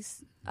only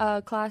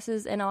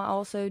classes, and I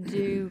also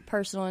do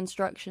personal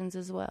instructions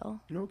as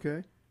well.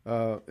 Okay.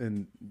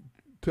 And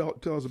tell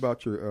us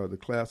about your the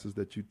classes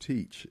that you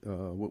teach.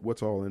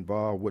 What's all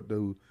involved? What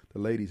do the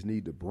ladies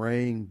need to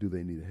bring? Do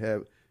they need to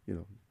have, you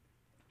know,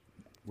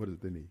 what do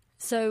they need?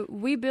 So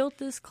we built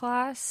this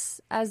class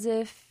as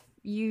if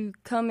you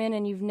come in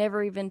and you've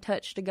never even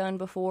touched a gun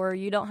before.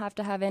 You don't have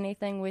to have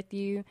anything with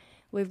you.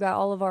 We've got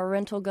all of our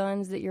rental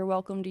guns that you're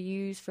welcome to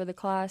use for the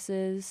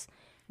classes.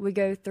 We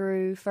go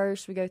through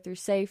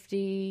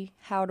safety,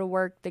 how to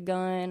work the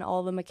gun,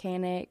 all the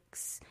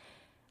mechanics.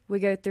 We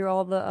go through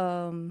all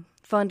the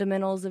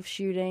fundamentals of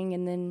shooting,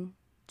 and then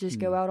just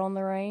go out on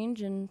the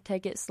range and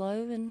take it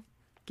slow and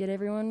get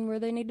everyone where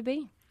they need to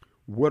be.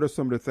 What are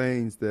some of the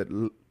things that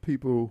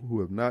people who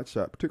have not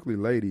shot,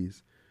 particularly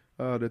ladies,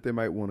 that they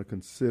might want to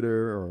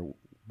consider, or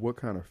what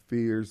kind of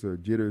fears or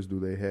jitters do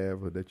they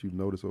have, or that you've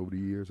noticed over the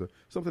years, or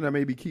something that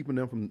may be keeping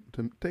them from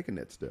taking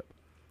that step?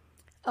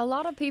 A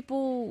lot of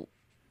people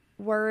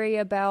worry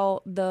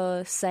about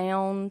the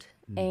sound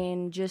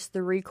and just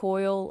the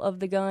recoil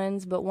of the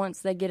guns, but once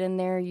they get in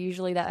there,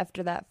 usually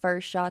after that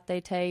first shot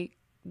they take,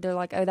 they're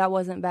like, oh, that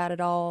wasn't bad at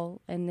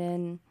all, and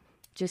then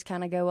just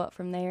kind of go up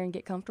from there and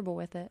get comfortable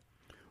with it.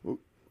 Well,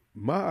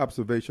 my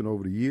observation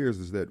over the years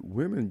is that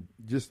women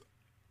just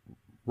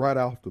right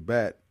off the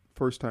bat,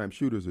 first-time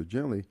shooters are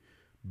generally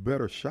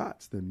better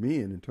shots than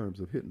men in terms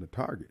of hitting the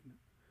target.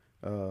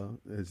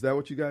 Is that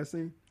what you guys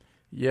see?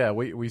 Yeah,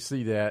 we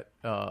see that.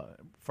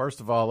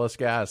 First of all, us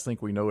guys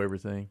think we know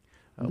everything.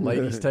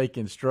 Ladies take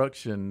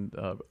instruction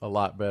a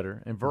lot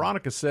better. And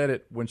Veronica said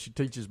it when she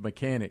teaches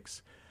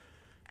mechanics.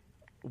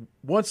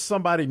 Once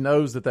somebody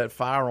knows that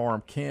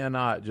firearm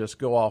cannot just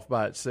go off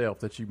by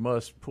itself, that you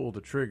must pull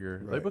the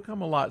trigger, they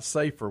become a lot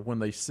safer when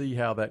they see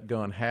how that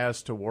gun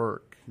has to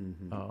work.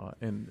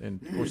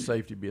 And of course,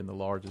 safety being the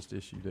largest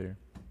issue there.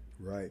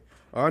 Right.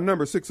 Our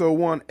number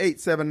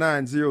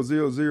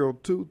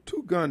 601-879-0002.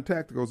 Two Gun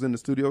Tacticals in the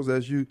studios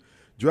as you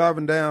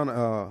driving down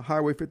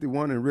Highway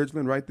 51 in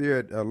Ridgeland, right there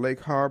at Lake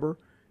Harbor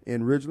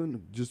in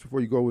Ridgeland, just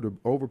before you go to the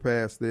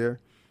overpass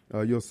there.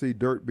 you'll see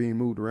dirt being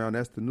moved around.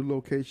 That's the new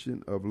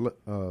location of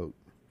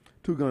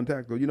Two Gun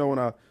Tactical. You know, when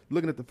I was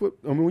looking at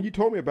when you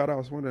told me about it, I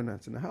was wondering, I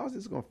said, how is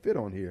this going to fit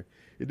on here?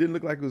 It didn't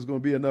look like it was going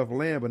to be enough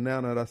land, but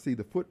now that I see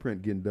the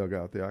footprint getting dug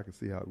out there, I can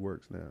see how it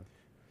works now.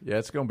 Yeah,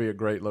 it's going to be a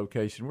great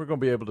location. We're going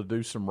to be able to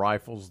do some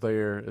rifles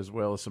there as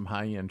well as some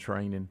high-end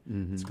training.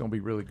 Mm-hmm. It's going to be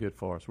really good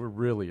for us. We're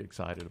really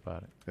excited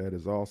about it. That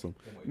is awesome.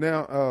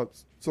 Now,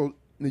 so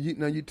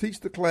you teach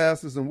the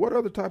classes, and what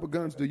other type of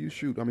guns do you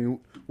shoot? I mean,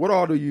 what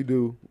all do you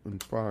do in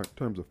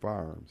terms of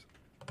firearms?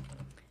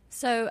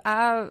 So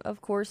I,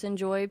 of course,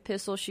 enjoy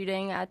pistol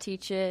shooting. I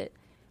teach it.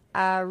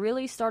 I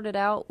really started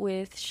out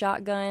with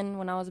shotgun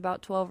when I was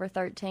about 12 or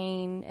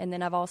 13, and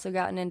then I've also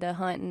gotten into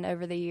hunting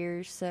over the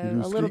years, so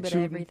a little bit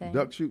of everything.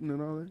 Duck shooting and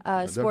all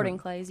that? Sporting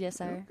clays, yes,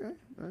 sir. Okay.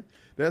 Right.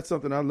 That's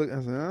something I said,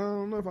 I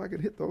don't know if I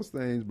could hit those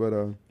things, but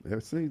I've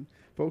seen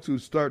folks who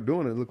start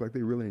doing it look like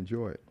they really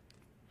enjoy it.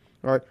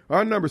 All right.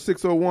 Our number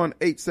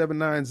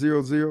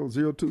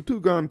 601-879-0002. Two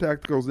Gun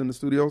Tacticals in the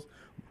studios.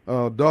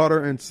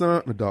 Daughter and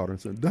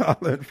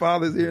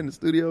father's here in the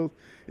studios,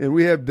 and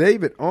we have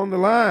David on the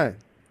line.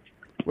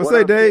 What's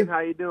up, Dave? How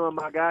you doing,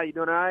 my guy? You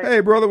doing all right?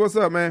 Hey, brother. What's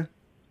up, man?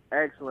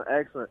 Excellent.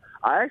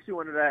 I actually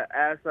wanted to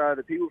ask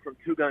the people from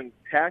Two Gun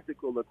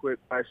Tactical a quick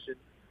question.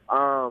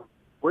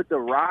 With the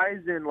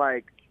rise in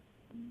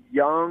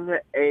young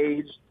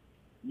age,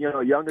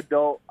 young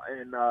adult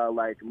and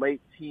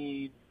late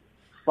teen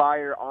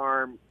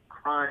firearm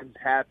crimes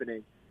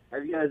happening,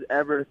 have you guys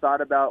ever thought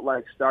about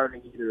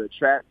starting either a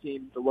trap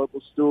team at the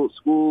local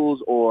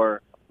schools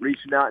or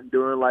reaching out and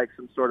doing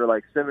some sort of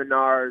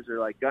seminars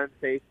or gun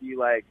safety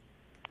I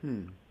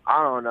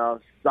don't know,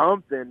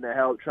 something to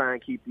help try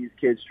and keep these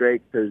kids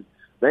straight, because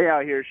they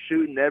out here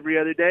shooting every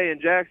other day in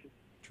Jackson.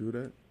 True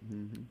that.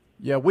 Mm-hmm.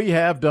 Yeah, we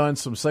have done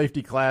some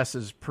safety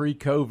classes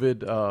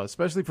pre-COVID,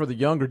 especially for the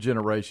younger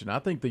generation. I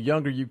think the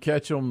younger you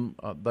catch them,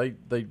 they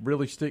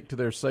really stick to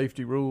their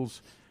safety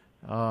rules.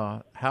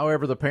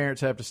 However, the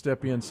parents have to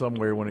step in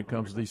somewhere when it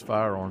comes to these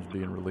firearms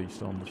being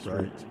released on the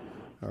streets.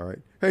 All right.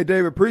 Hey,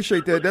 David,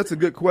 appreciate that. That's a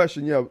good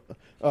question. Yeah.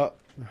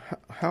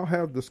 How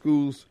have the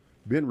schools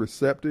been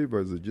receptive,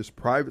 or is it just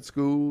private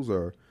schools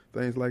or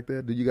things like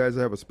that? Do you guys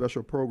have a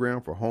special program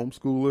for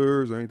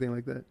homeschoolers or anything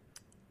like that?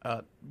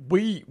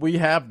 We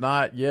have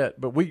not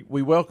yet, but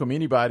we welcome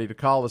anybody to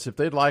call us if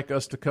they'd like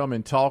us to come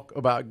and talk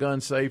about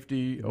gun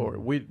safety, or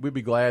we'd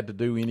be glad to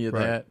do any of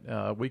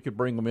that. We could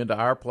bring them into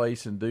our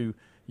place and do,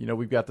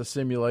 we've got the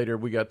simulator,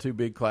 we got 2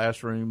 big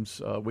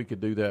classrooms. We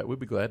could do that. We'd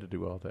be glad to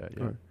do all that.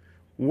 Yeah. All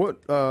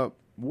right.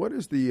 What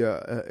is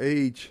the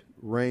age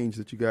range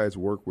that you guys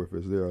work with?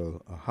 Is there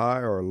a high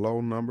or a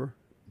low number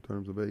in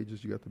terms of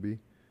ages you got to be?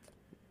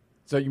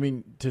 So you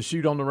mean to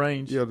shoot on the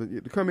range? Yeah,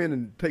 to come in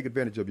and take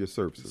advantage of your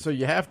services. So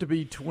you have to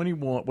be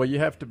 21. Well, you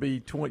have to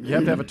be 20. You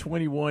have to have a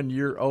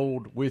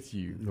 21-year-old with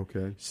you.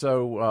 Okay.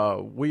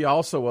 So we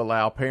also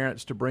allow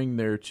parents to bring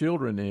their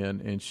children in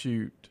and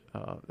shoot.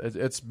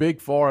 It's big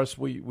for us.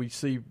 We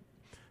see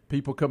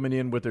people coming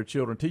in with their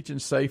children, teaching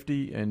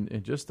safety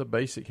and just the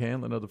basic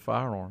handling of the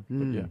firearm.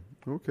 Yeah.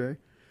 Okay.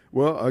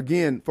 Well,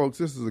 again, folks,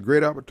 this is a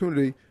great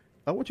opportunity.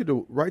 I want you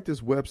to write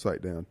this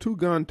website down,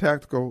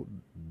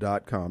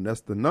 twoguntactical.com.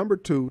 That's the number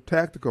 2,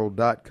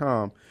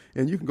 tactical.com.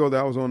 And you can go there.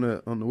 I was on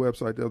the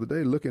website the other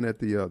day looking at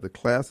the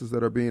classes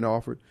that are being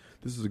offered.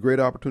 This is a great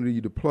opportunity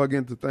to plug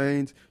into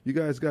things. You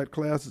guys got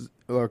classes,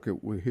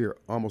 we're here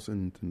almost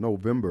into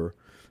November.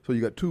 So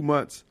you got 2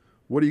 months.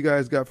 What do you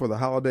guys got for the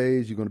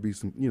holidays? You're going to be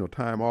some,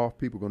 time off.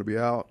 People are going to be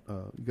out.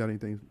 You got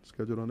anything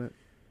scheduled on that?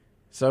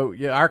 So,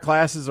 yeah, our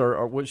classes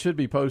are what should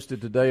be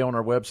posted today on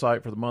our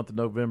website for the month of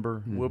November.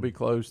 Mm-hmm. We'll be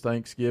closed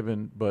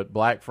Thanksgiving, but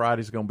Black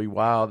Friday's going to be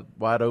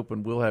wide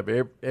open. We'll have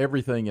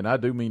everything, and I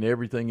do mean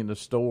everything in the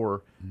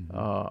store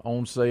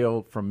on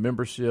sale, from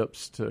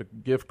memberships to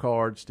gift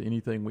cards to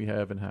anything we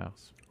have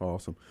in-house.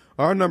 Awesome.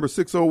 Our number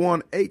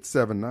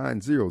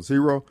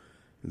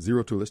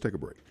 601-879-0002. Let's take a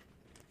break.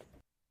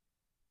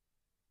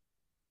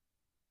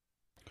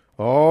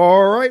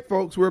 All right,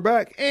 folks, we're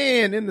back.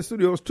 And in the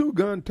studio is Two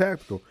Gun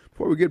Tactical.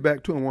 Before we get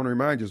back to it, I want to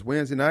remind you, it's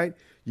Wednesday night.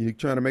 You're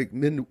trying to make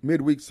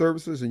midweek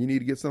services and you need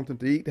to get something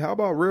to eat. How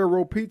about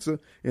Railroad Pizza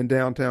in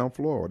downtown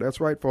Florida? That's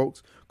right,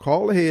 folks.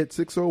 Call ahead,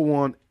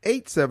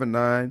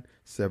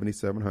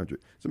 601-879-7700. As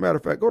a matter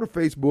of fact, go to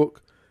Facebook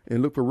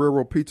and look for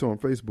Railroad Pizza on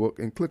Facebook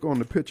and click on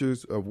the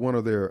pictures of one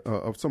of their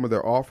of some of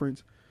their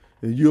offerings,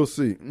 and you'll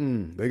see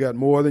they got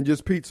more than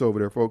just pizza over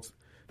there, folks.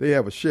 They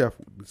have a chef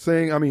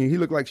he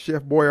looked like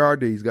Chef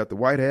Boyardee. He's got the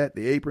white hat,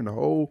 the apron, the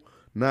whole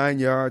 9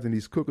 yards, and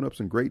he's cooking up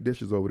some great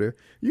dishes over there.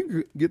 You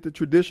can get the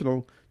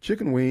traditional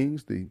chicken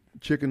wings, the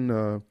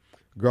chicken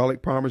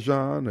garlic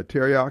parmesan, the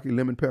teriyaki,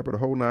 lemon pepper, the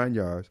whole 9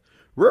 yards.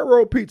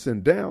 Railroad Pizza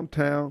in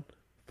downtown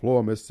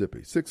Florida, Mississippi.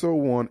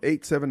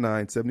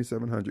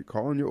 601-879-7700.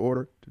 Call in your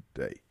order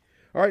today.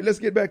 All right, let's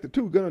get back to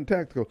Two Gun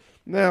Tactical.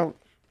 Now,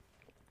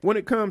 when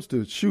it comes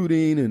to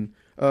shooting and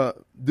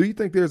do you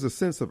think there's a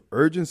sense of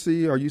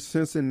urgency? Are you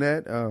sensing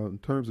that in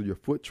terms of your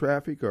foot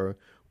traffic, or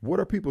what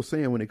are people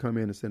saying when they come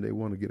in and saying they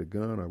want to get a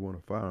gun or want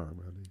a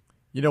firearm?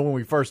 You know, when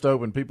we first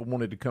opened, people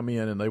wanted to come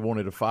in and they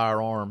wanted a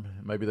firearm.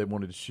 Maybe they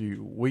wanted to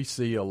shoot. We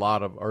see a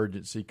lot of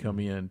urgency come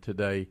in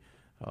today.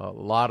 A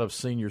lot of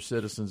senior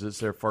citizens, it's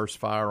their first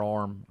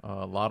firearm.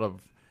 A lot of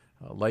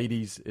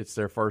ladies, it's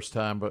their first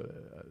time. But,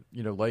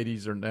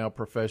 ladies are now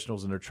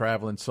professionals and they're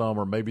traveling some,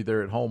 or maybe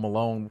they're at home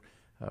alone.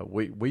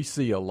 We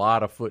see a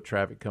lot of foot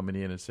traffic coming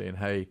in and saying,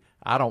 hey,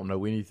 I don't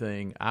know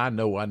anything. I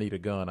know I need a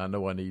gun. I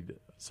know I need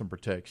some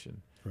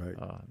protection. Right.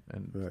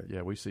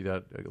 Yeah, we see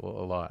that a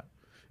lot.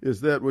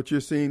 Is that what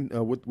you're seeing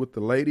with the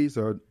ladies?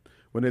 Or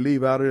when they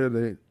leave out of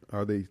there,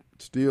 are they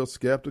still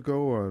skeptical,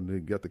 or they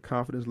got the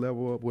confidence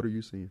level up? What are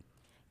you seeing?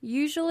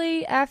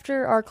 Usually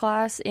after our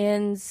class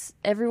ends,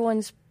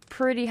 everyone's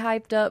pretty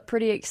hyped up,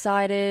 pretty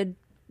excited,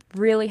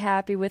 really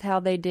happy with how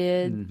they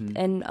did. Mm-hmm.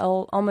 And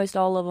almost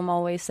all of them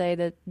always say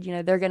that,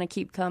 they're going to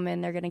keep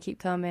coming,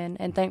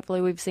 And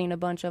thankfully we've seen a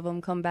bunch of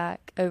them come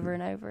back over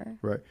and over.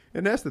 Right.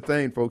 And that's the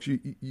thing, folks.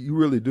 You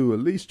really do at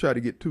least try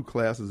to get 2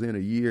 classes in a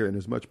year and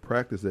as much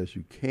practice as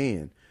you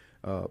can.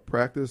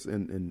 Practice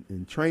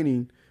and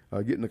training,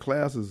 getting the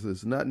classes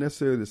is not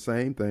necessarily the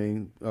same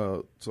thing.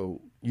 So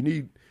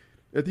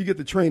if you get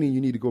the training, you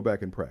need to go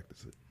back and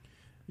practice it.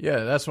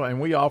 Yeah, that's right. And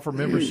we offer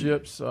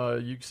memberships.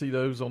 You can see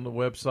those on the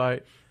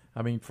website.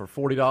 I mean, for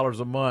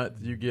 $40 a month,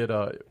 you get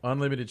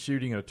unlimited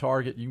shooting at a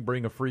target. You can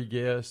bring a free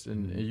guest,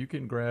 and you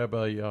can grab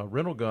a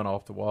rental gun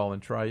off the wall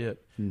and try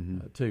it,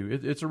 too.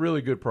 It's a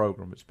really good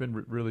program. It's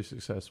been really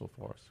successful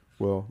for us.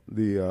 Well,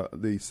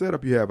 the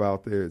setup you have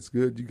out there, it's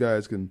good. You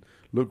guys can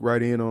look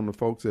right in on the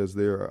folks as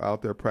they're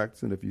out there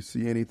practicing. If you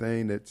see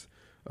anything that's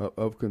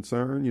of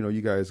concern,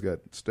 you guys got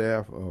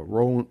staff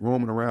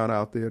roaming around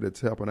out there that's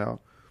helping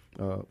out.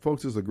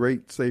 Folks, it's a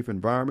great, safe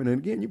environment. And,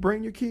 again, you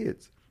bring your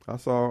kids. I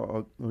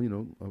saw,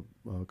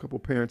 a couple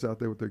parents out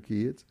there with their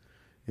kids,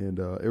 and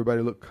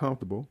everybody looked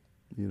comfortable,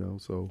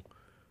 So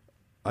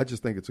I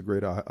just think it's a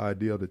great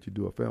idea that you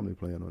do a family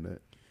plan on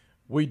that.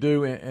 We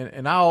do,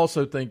 and I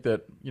also think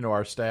that,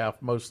 our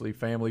staff, mostly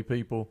family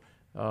people,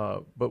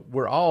 but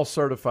we're all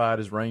certified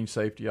as range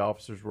safety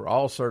officers. We're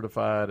all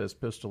certified as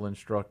pistol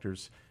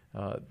instructors.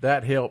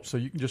 That helps. So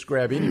you can just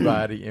grab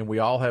anybody, and we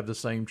all have the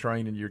same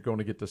training. You're going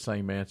to get the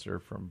same answer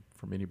from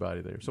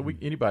anybody there. So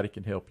anybody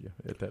can help you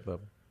at that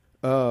level.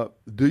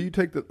 Do you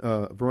take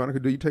Veronica?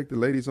 Do you take the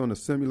ladies on the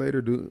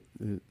simulator?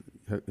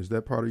 Is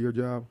that part of your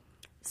job?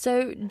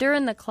 So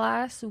during the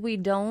class, we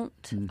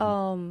don't.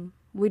 Mm-hmm.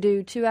 We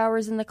do 2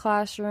 hours in the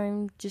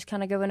classroom, just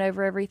kind of going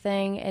over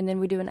everything, and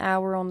then we do an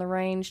hour on the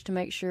range to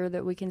make sure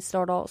that we can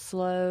start out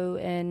slow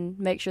and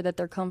make sure that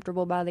they're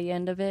comfortable by the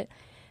end of it.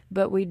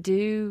 But we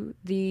do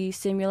the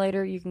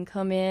simulator. You can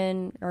come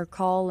in or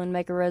call and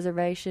make a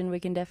reservation. We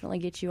can definitely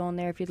get you on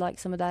there if you'd like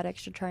some of that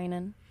extra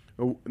training.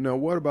 Now,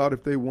 what about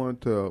if they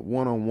want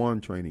one-on-one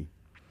training?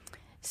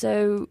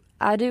 So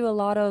I do a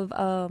lot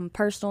of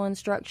personal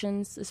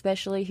instructions,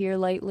 especially here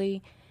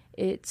lately.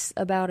 It's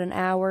about an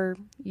hour.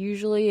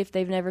 Usually, if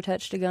they've never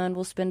touched a gun,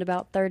 we'll spend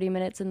about 30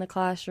 minutes in the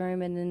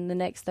classroom and then the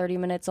next 30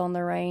 minutes on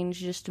the range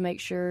just to make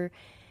sure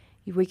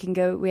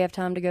we have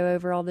time to go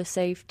over all the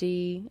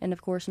safety and,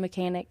 of course,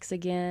 mechanics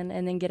again,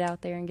 and then get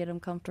out there and get them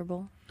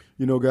comfortable.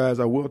 Guys,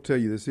 I will tell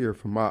you this here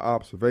from my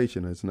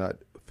observation. It's not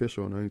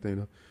official or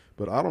anything,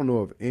 but I don't know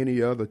of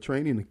any other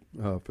training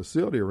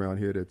facility around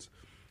here that's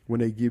when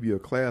they give you a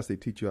class, they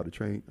teach you how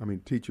to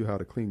teach you how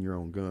to clean your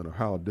own gun or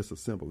how to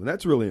disassemble. And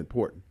that's really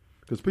important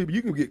because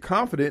you can get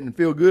confident and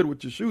feel good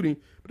with your shooting,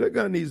 but that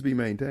gun needs to be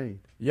maintained.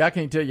 Yeah, I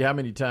can't tell you how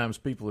many times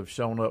people have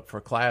shown up for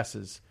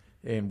classes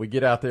and we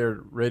get out there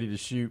ready to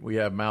shoot. We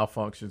have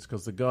malfunctions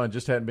because the gun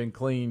just hadn't been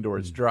cleaned or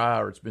it's dry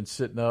or it's been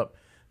sitting up.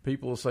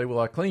 People will say, well,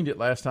 I cleaned it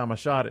last time I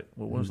shot it.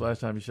 Well, when was the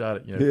last time you shot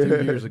it?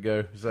 2 years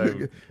ago. So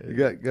you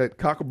got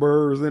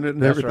cockaburs in it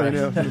and everything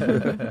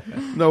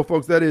else. No,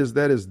 folks, that is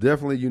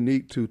definitely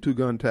unique to Two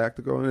Gun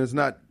Tactical, and it's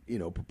not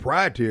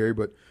proprietary,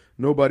 but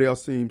nobody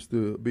else seems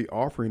to be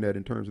offering that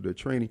in terms of their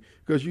training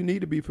because you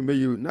need to be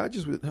familiar not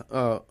just with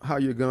how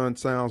your gun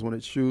sounds when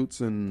it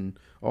shoots and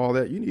all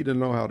that. You need to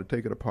know how to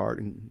take it apart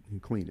and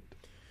clean it.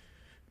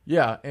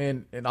 Yeah,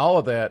 and all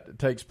of that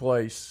takes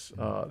place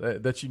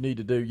that you need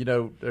to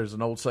do. There's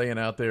an old saying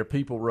out there: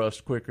 people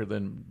rust quicker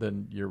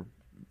than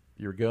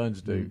your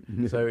guns do.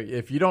 Mm-hmm. So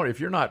if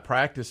you're not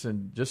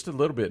practicing just a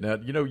little bit now,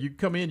 you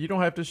come in, you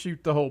don't have to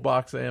shoot the whole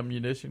box of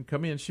ammunition.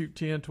 Come in, shoot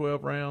 10,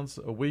 12 rounds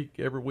a week,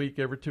 every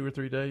 2 or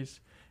 3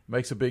 days. It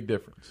makes a big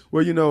difference.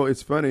 Well,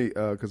 it's funny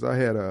because I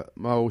had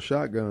my old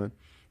shotgun,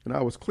 and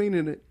I was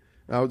cleaning it.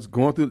 I was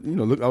going through,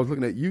 I was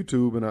looking at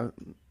YouTube,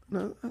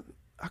 and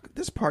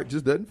this part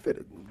just doesn't fit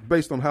it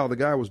based on how the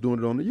guy was doing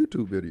it on the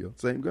YouTube video,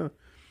 same gun.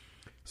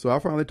 So I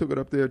finally took it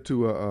up there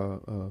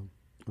to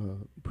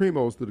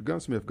Primo's, to the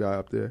gunsmith guy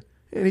up there,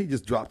 and he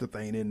just dropped the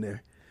thing in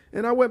there.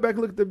 And I went back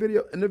and looked at the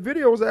video, and the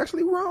video was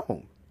actually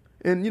wrong.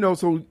 And,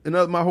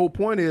 my whole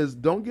point is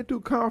don't get too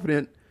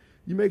confident.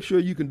 You make sure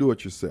you can do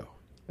it yourself.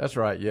 That's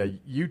right. Yeah,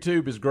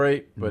 YouTube is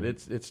great, but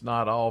it's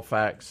not all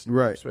facts,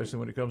 right? Especially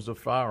when it comes to a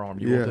firearm.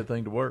 You want that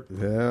thing to work.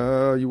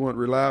 Yeah, you want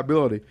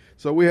reliability.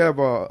 So we have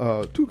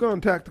Two Gun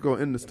Tactical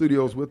in the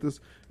studios with us,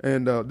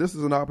 and this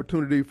is an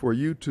opportunity for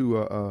you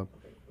to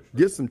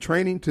get some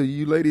training to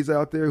you ladies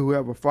out there who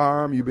have a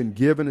firearm you've been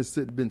given. It's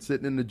been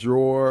sitting in the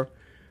drawer.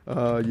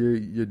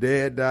 Your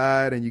dad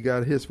died and you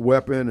got his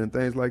weapon and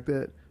things like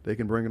that. They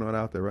can bring it on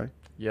out there, right?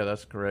 Yeah,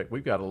 that's correct.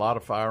 We've got a lot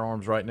of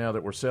firearms right now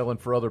that we're selling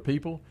for other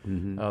people.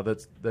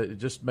 That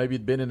just maybe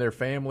been in their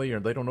family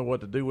or they don't know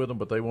what to do with them,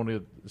 but they want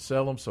to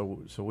sell them.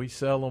 So we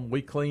sell them,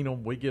 we clean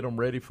them, we get them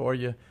ready for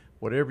you.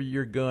 Whatever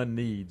your gun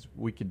needs,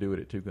 we can do it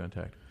at Two Gun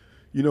Tactical.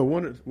 You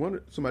know,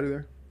 somebody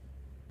there?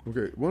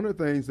 Okay, one of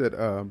the things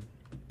that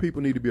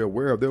people need to be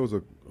aware of, there was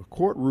a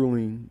court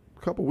ruling a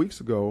couple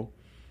weeks ago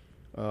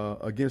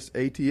against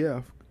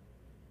ATF.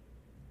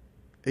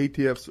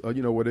 ATF's,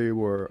 where they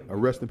were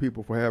arresting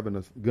people for having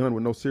a gun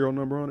with no serial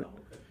number on it.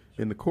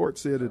 And the court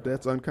said that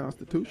that's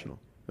unconstitutional.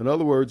 In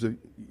other words,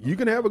 you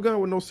can have a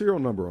gun with no serial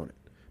number on it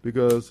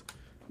because,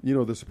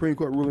 the Supreme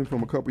Court ruling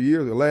from a couple of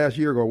years, or last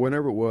year ago,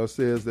 whenever it was,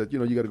 says that, you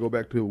got to go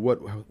back to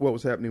what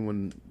was happening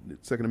when the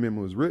Second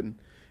Amendment was written.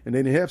 And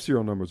they didn't have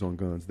serial numbers on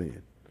guns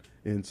then.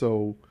 And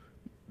so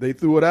they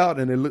threw it out,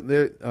 and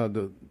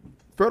the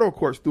federal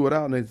courts threw it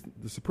out, and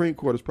the Supreme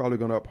Court is probably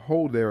going to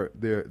uphold their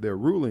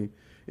ruling.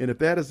 And if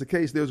that is the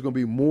case, there's going to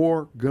be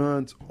more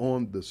guns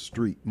on the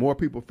street. More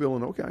people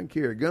feeling, okay, I can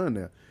carry a gun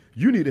now.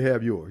 You need to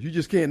have yours. You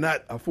just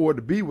cannot afford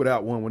to be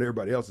without one when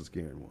everybody else is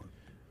carrying one.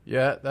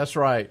 Yeah, that's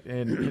right.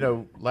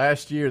 And,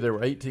 last year there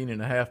were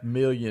 18.5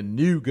 million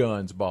new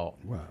guns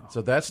bought. Wow.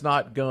 So that's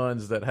not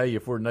guns that, hey,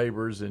 if we're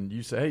neighbors and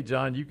you say, hey,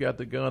 John, you got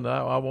the gun that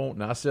I want,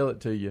 and I sell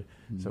it to you.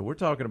 Mm-hmm. So we're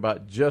talking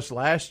about just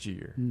last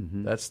year.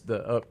 Mm-hmm. That's the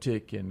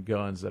uptick in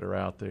guns that are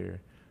out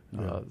there.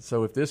 Yeah.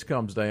 So if this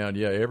comes down,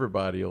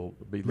 everybody will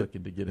be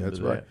looking to get into that.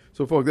 That's right.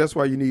 So, folks, that's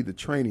why you need the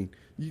training.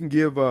 You can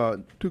give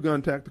Two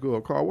Gun Tactical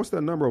a call. What's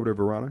that number over there,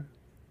 Veronica?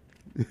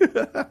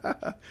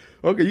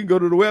 Okay, you can go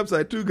to the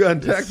website,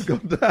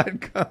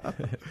 twoguntactical.com.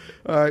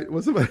 All right,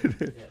 what's somebody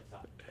there?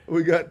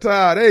 We got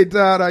Todd. Hey,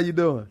 Todd, how you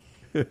doing?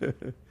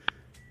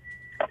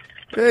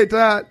 Hey,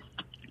 Todd.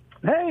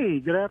 Hey,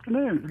 good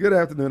afternoon. Good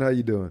afternoon. How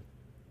you doing?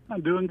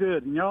 I'm doing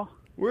good. And y'all?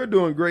 We're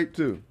doing great,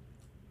 too.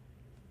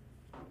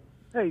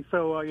 Hey,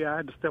 so, I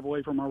had to step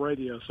away from my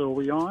radio. So are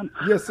we on?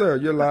 Yes, sir.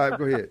 You're live.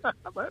 Go ahead.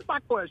 My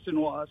question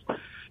was,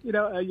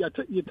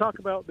 you talk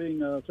about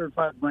being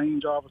certified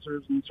range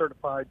officers and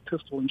certified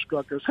pistol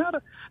instructors.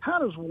 How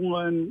does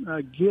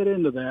one get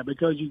into that?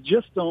 Because you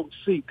just don't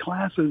see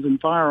classes in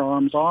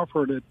firearms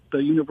offered at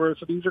the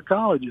universities or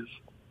colleges.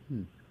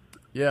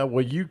 Yeah,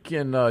 well, you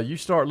can you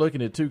start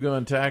looking at Two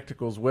Gun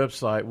Tactical's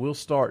website. We'll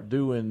start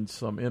doing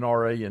some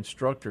NRA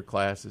instructor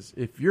classes.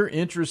 If you're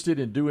interested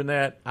in doing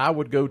that, I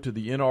would go to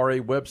the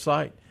NRA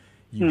website.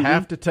 You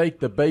have to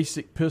take the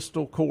basic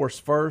pistol course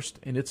first,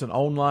 and it's an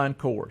online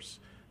course.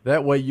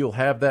 That way you'll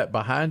have that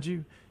behind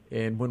you,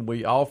 and when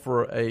we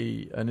offer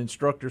an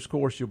instructor's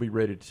course, you'll be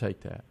ready to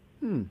take that.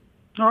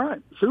 All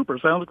right. Super.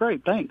 Sounds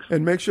great. Thanks.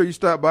 And make sure you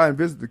stop by and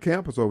visit the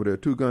campus over there,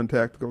 Two Gun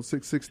Tactical,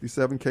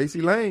 667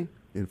 Casey Lane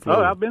in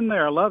Florida. Oh, I've been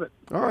there. I love it.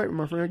 All right,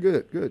 my friend.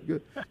 Good.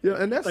 Yeah,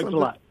 and that's Thanks something. A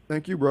lot.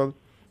 Thank you, brother.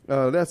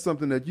 That's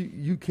something that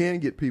you can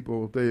get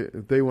people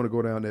if they want to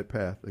go down that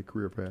path, that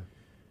career path.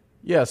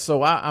 Yeah,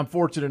 so I'm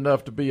fortunate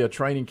enough to be a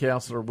training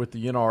counselor with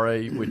the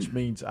NRA, which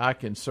means I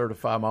can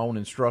certify my own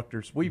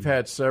instructors. We've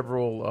had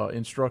several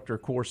instructor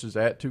courses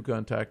at Two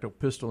Gun Tactical,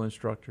 pistol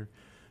instructor.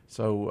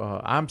 So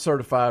I'm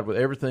certified with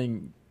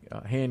everything,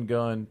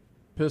 handgun,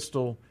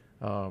 pistol,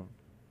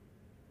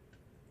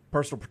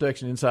 personal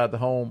protection inside the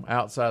home,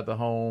 outside the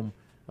home,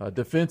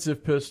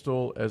 defensive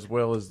pistol, as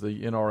well as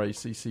the NRA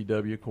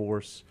CCW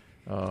course.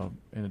 And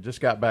I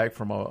just got back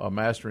from a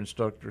master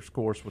instructor's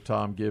course with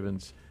Tom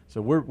Givens.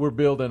 So we're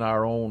building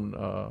our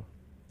own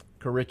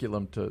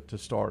curriculum to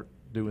start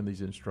doing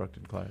these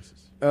instructing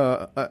classes.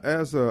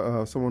 As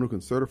someone who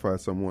can certify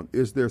someone,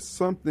 is there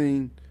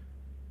something,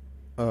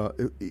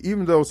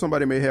 even though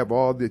somebody may have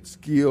all the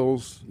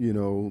skills,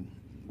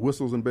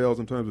 whistles and bells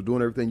in terms of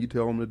doing everything you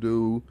tell them to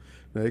do,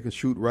 now they can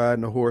shoot,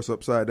 riding a horse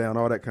upside down,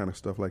 all that kind of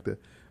stuff like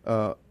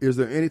that. Is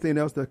there anything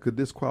else that could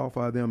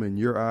disqualify them in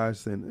your eyes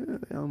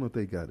saying, I don't know if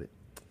they got it?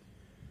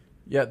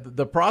 Yeah,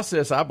 the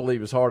process, I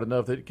believe, is hard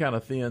enough that it kind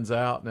of thins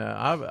out. Now,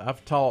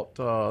 I've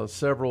taught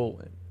several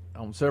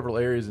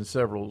areas in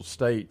several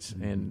states,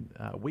 and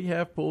we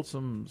have pulled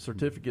some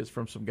certificates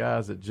from some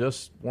guys that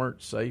just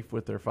weren't safe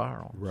with their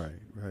firearms.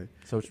 Right.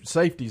 So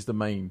safety's the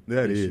main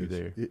issue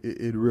there.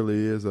 It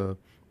really is.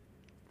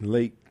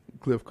 Late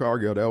Cliff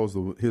Cargill, that was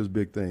his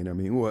big thing. I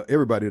mean,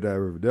 everybody that I've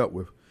ever dealt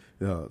with,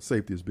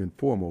 safety has been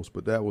foremost,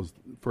 but that was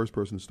the first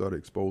person who started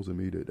exposing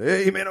me to,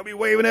 hey, man, don't be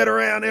waving that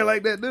around there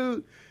like that,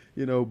 dude.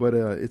 But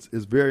it's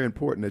very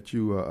important that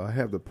you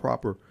have the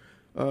proper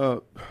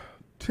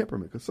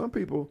temperament, because some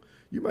people,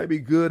 you might be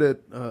good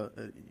at,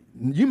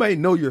 you may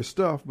know your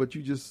stuff, but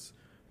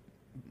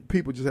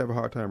people just have a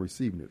hard time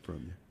receiving it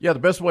from you. Yeah, the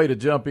best way to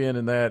jump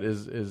in that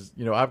is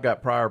I've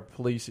got prior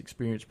police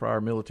experience,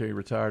 prior military,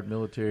 retired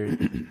military,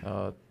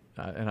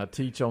 and I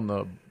teach on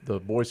the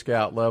Boy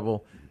Scout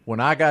level. when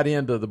I got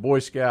into the Boy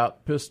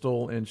Scout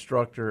pistol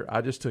instructor,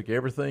 I just took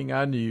everything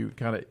I knew,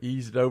 kind of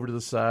eased it over to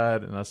the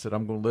side, and I said,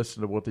 I'm going to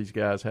listen to what these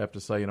guys have to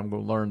say, and I'm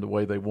going to learn the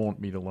way they want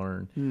me to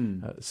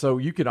learn. So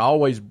you can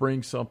always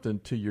bring something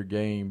to your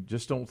game.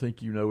 Just don't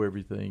think you know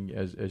everything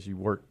as you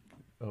work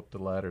up the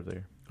ladder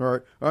there. All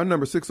right. Our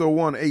number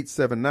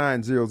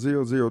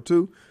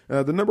 601-879-0002.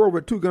 The number over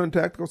at Two Gun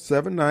Tactical,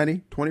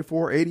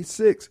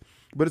 790-2486.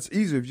 But it's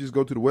easier if you just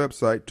go to the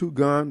website,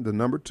 2gun, the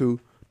number 2,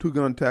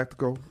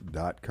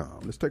 twoguntactical.com.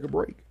 Let's take a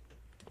break.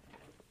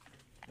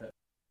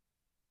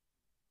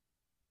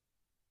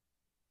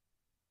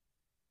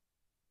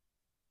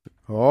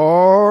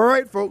 All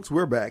right, folks,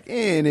 we're back.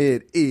 And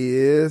it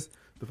is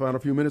the final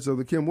few minutes of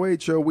the Kim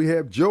Wade Show. We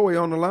have Joey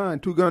on the line,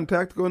 Two Gun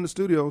Tactical in the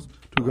studios,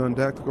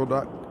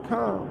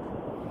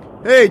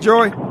 twoguntactical.com. Hey,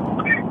 Joey. Hey,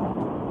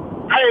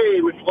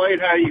 Mr.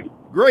 Wade, how are you?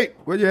 Great.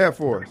 What do you have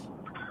for us?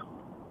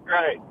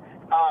 Great.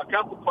 A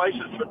couple of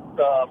places for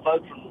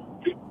folks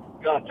from Two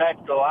Gun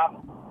Tactical. I'm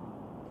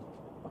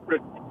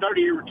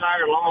 30-year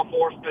retired law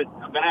enforcement.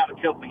 I've been out a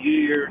couple of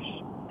years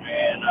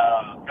and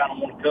kind of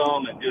want to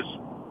come and just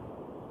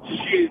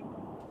shoot,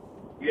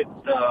 get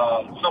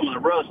some of the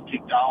rust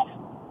kicked off,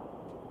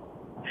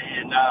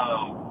 and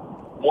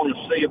want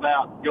to see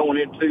about going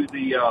into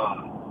the...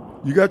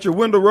 You got your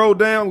window rolled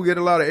down? We get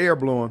a lot of air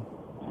blowing.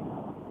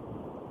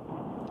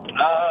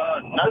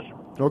 No,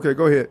 sir. Okay,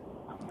 go ahead.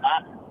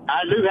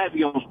 I do have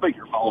you on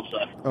speakerphone,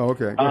 sir. Oh,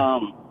 okay.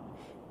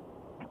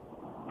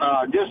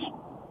 Just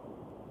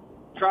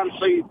trying to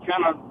see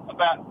kind of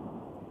about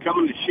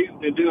coming to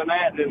shooting and doing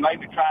that, and then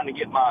maybe trying to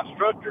get my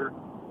instructor.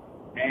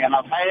 And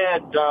I've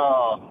had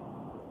the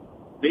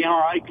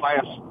NRA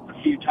class a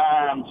few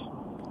times.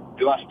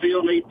 Do I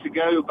still need to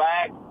go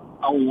back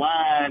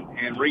online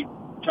and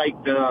retake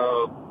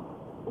the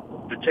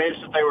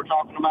test that they were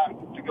talking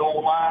about to go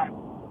online?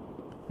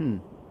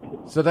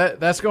 So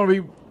that's going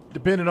to be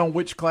depending on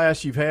which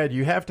class you've had.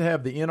 You have to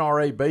have the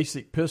NRA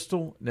basic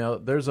pistol. Now,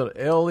 there's a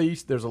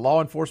there's a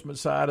law enforcement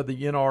side of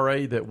the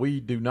NRA that we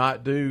do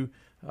not do.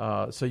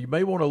 So you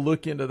may want to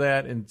look into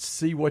that and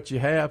see what you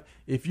have.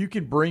 If you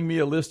can bring me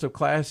a list of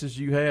classes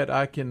you had,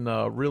 I can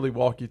really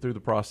walk you through the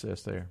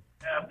process there.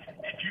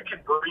 If you can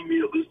bring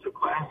me a list of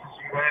classes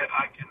you had,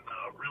 I can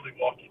really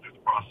walk you through the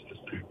process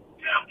there.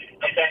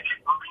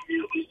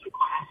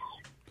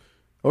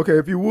 Okay,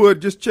 if you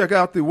would, just check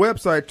out the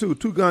website, too,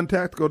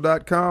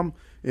 twoguntactical.com,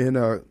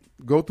 and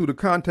go through the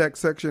contact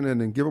section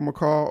and then give them a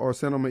call or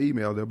send them an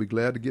email. They'll be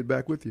glad to get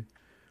back with you.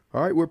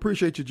 All right, we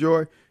appreciate you,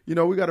 Joy. You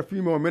know, we got a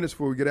few more minutes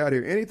before we get out of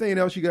here. Anything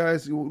else, you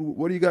guys,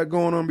 what do you got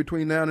going on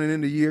between now and the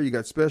end of the year? You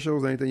got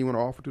specials, anything you want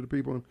to offer to the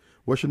people?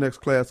 What's your next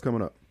class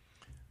coming up?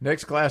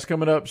 Next class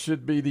coming up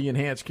should be the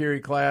enhanced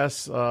carry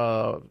class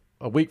a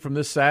week from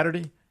this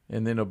Saturday,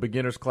 and then a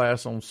beginner's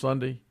class on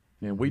Sunday.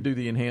 And we do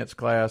the enhanced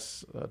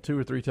class 2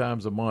 or 3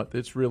 times a month.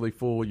 It's really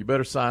full. You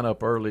better sign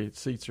up early.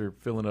 Seats are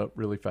filling up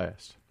really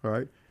fast. All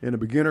right. And the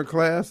beginner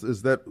class,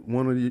 is that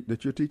one of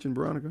that you're teaching,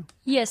 Veronica?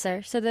 Yes,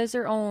 sir. So those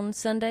are on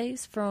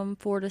Sundays from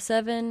 4 to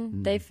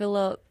 7. They fill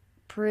up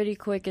pretty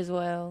quick as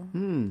well.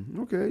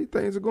 Okay,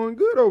 things are going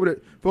good over there.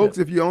 Folks,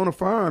 if you own a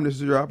firearm, this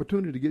is your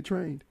opportunity to get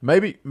trained.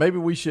 Maybe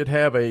we should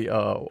have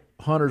a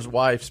hunter's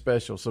wife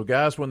special. So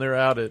guys, when they're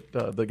out at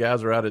the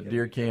guys are out at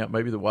deer camp,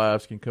 maybe the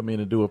wives can come in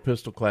and do a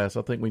pistol class.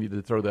 I think we need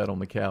to throw that on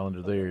the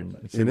calendar there and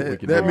see what we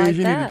can do. That means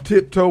you need to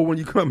tiptoe when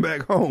you come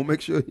back home.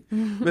 Make sure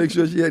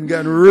she hadn't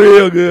gotten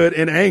real good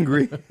and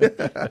angry. All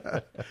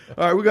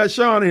right, we got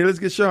Sean here. Let's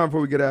get Sean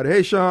before we get out of here.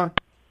 Hey, Sean.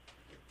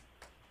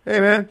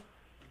 Hey, man.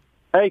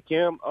 Hey,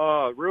 Kim.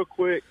 Real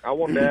quick, I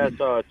wanted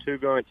to ask Two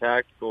Gun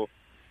Tactical.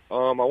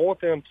 I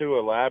want them to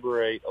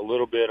elaborate a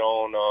little bit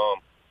on.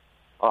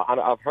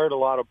 I've heard a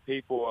lot of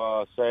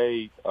people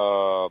say,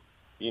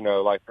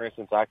 like for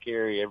instance,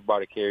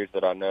 everybody carries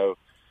that I know,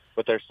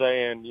 but they're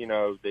saying,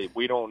 that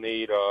we don't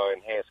need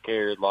enhanced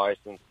carry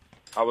license.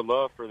 I would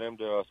love for them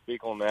to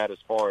speak on that as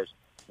far as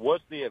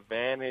what's the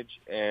advantage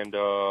and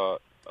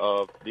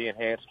of the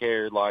enhanced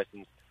carry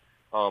license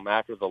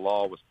after the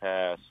law was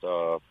passed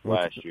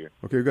last year.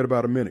 Okay, we've got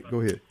about a minute.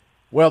 Go ahead.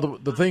 Well,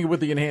 the thing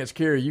with the enhanced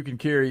carry, you can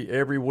carry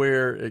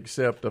everywhere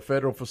except a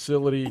federal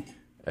facility,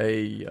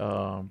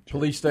 a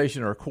police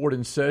station, or a court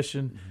in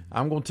session.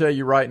 I'm going to tell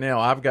you right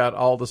now, I've got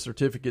all the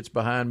certificates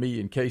behind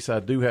me in case I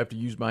do have to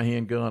use my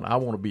handgun. I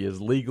want to be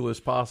as legal as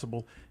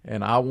possible,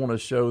 and I want to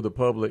show the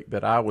public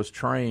that I was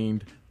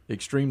trained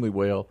extremely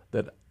well,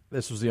 that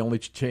this was the only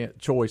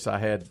choice I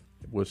had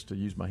was to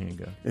use my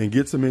handgun. And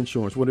get some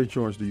insurance. What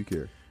insurance do you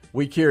carry?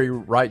 We carry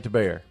Right to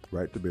Bear.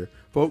 Right to Bear.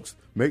 Folks,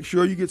 make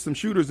sure you get some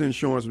shooter's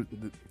insurance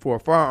for a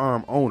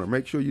firearm owner.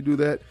 Make sure you do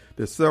that.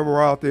 There's several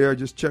out there.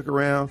 Just check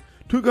around.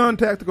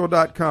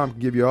 TwoGunTactical.com can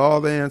give you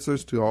all the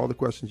answers to all the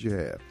questions you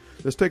have.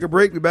 Let's take a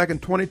break. Be back in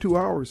 22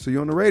 hours. See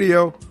you on the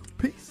radio.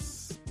 Peace.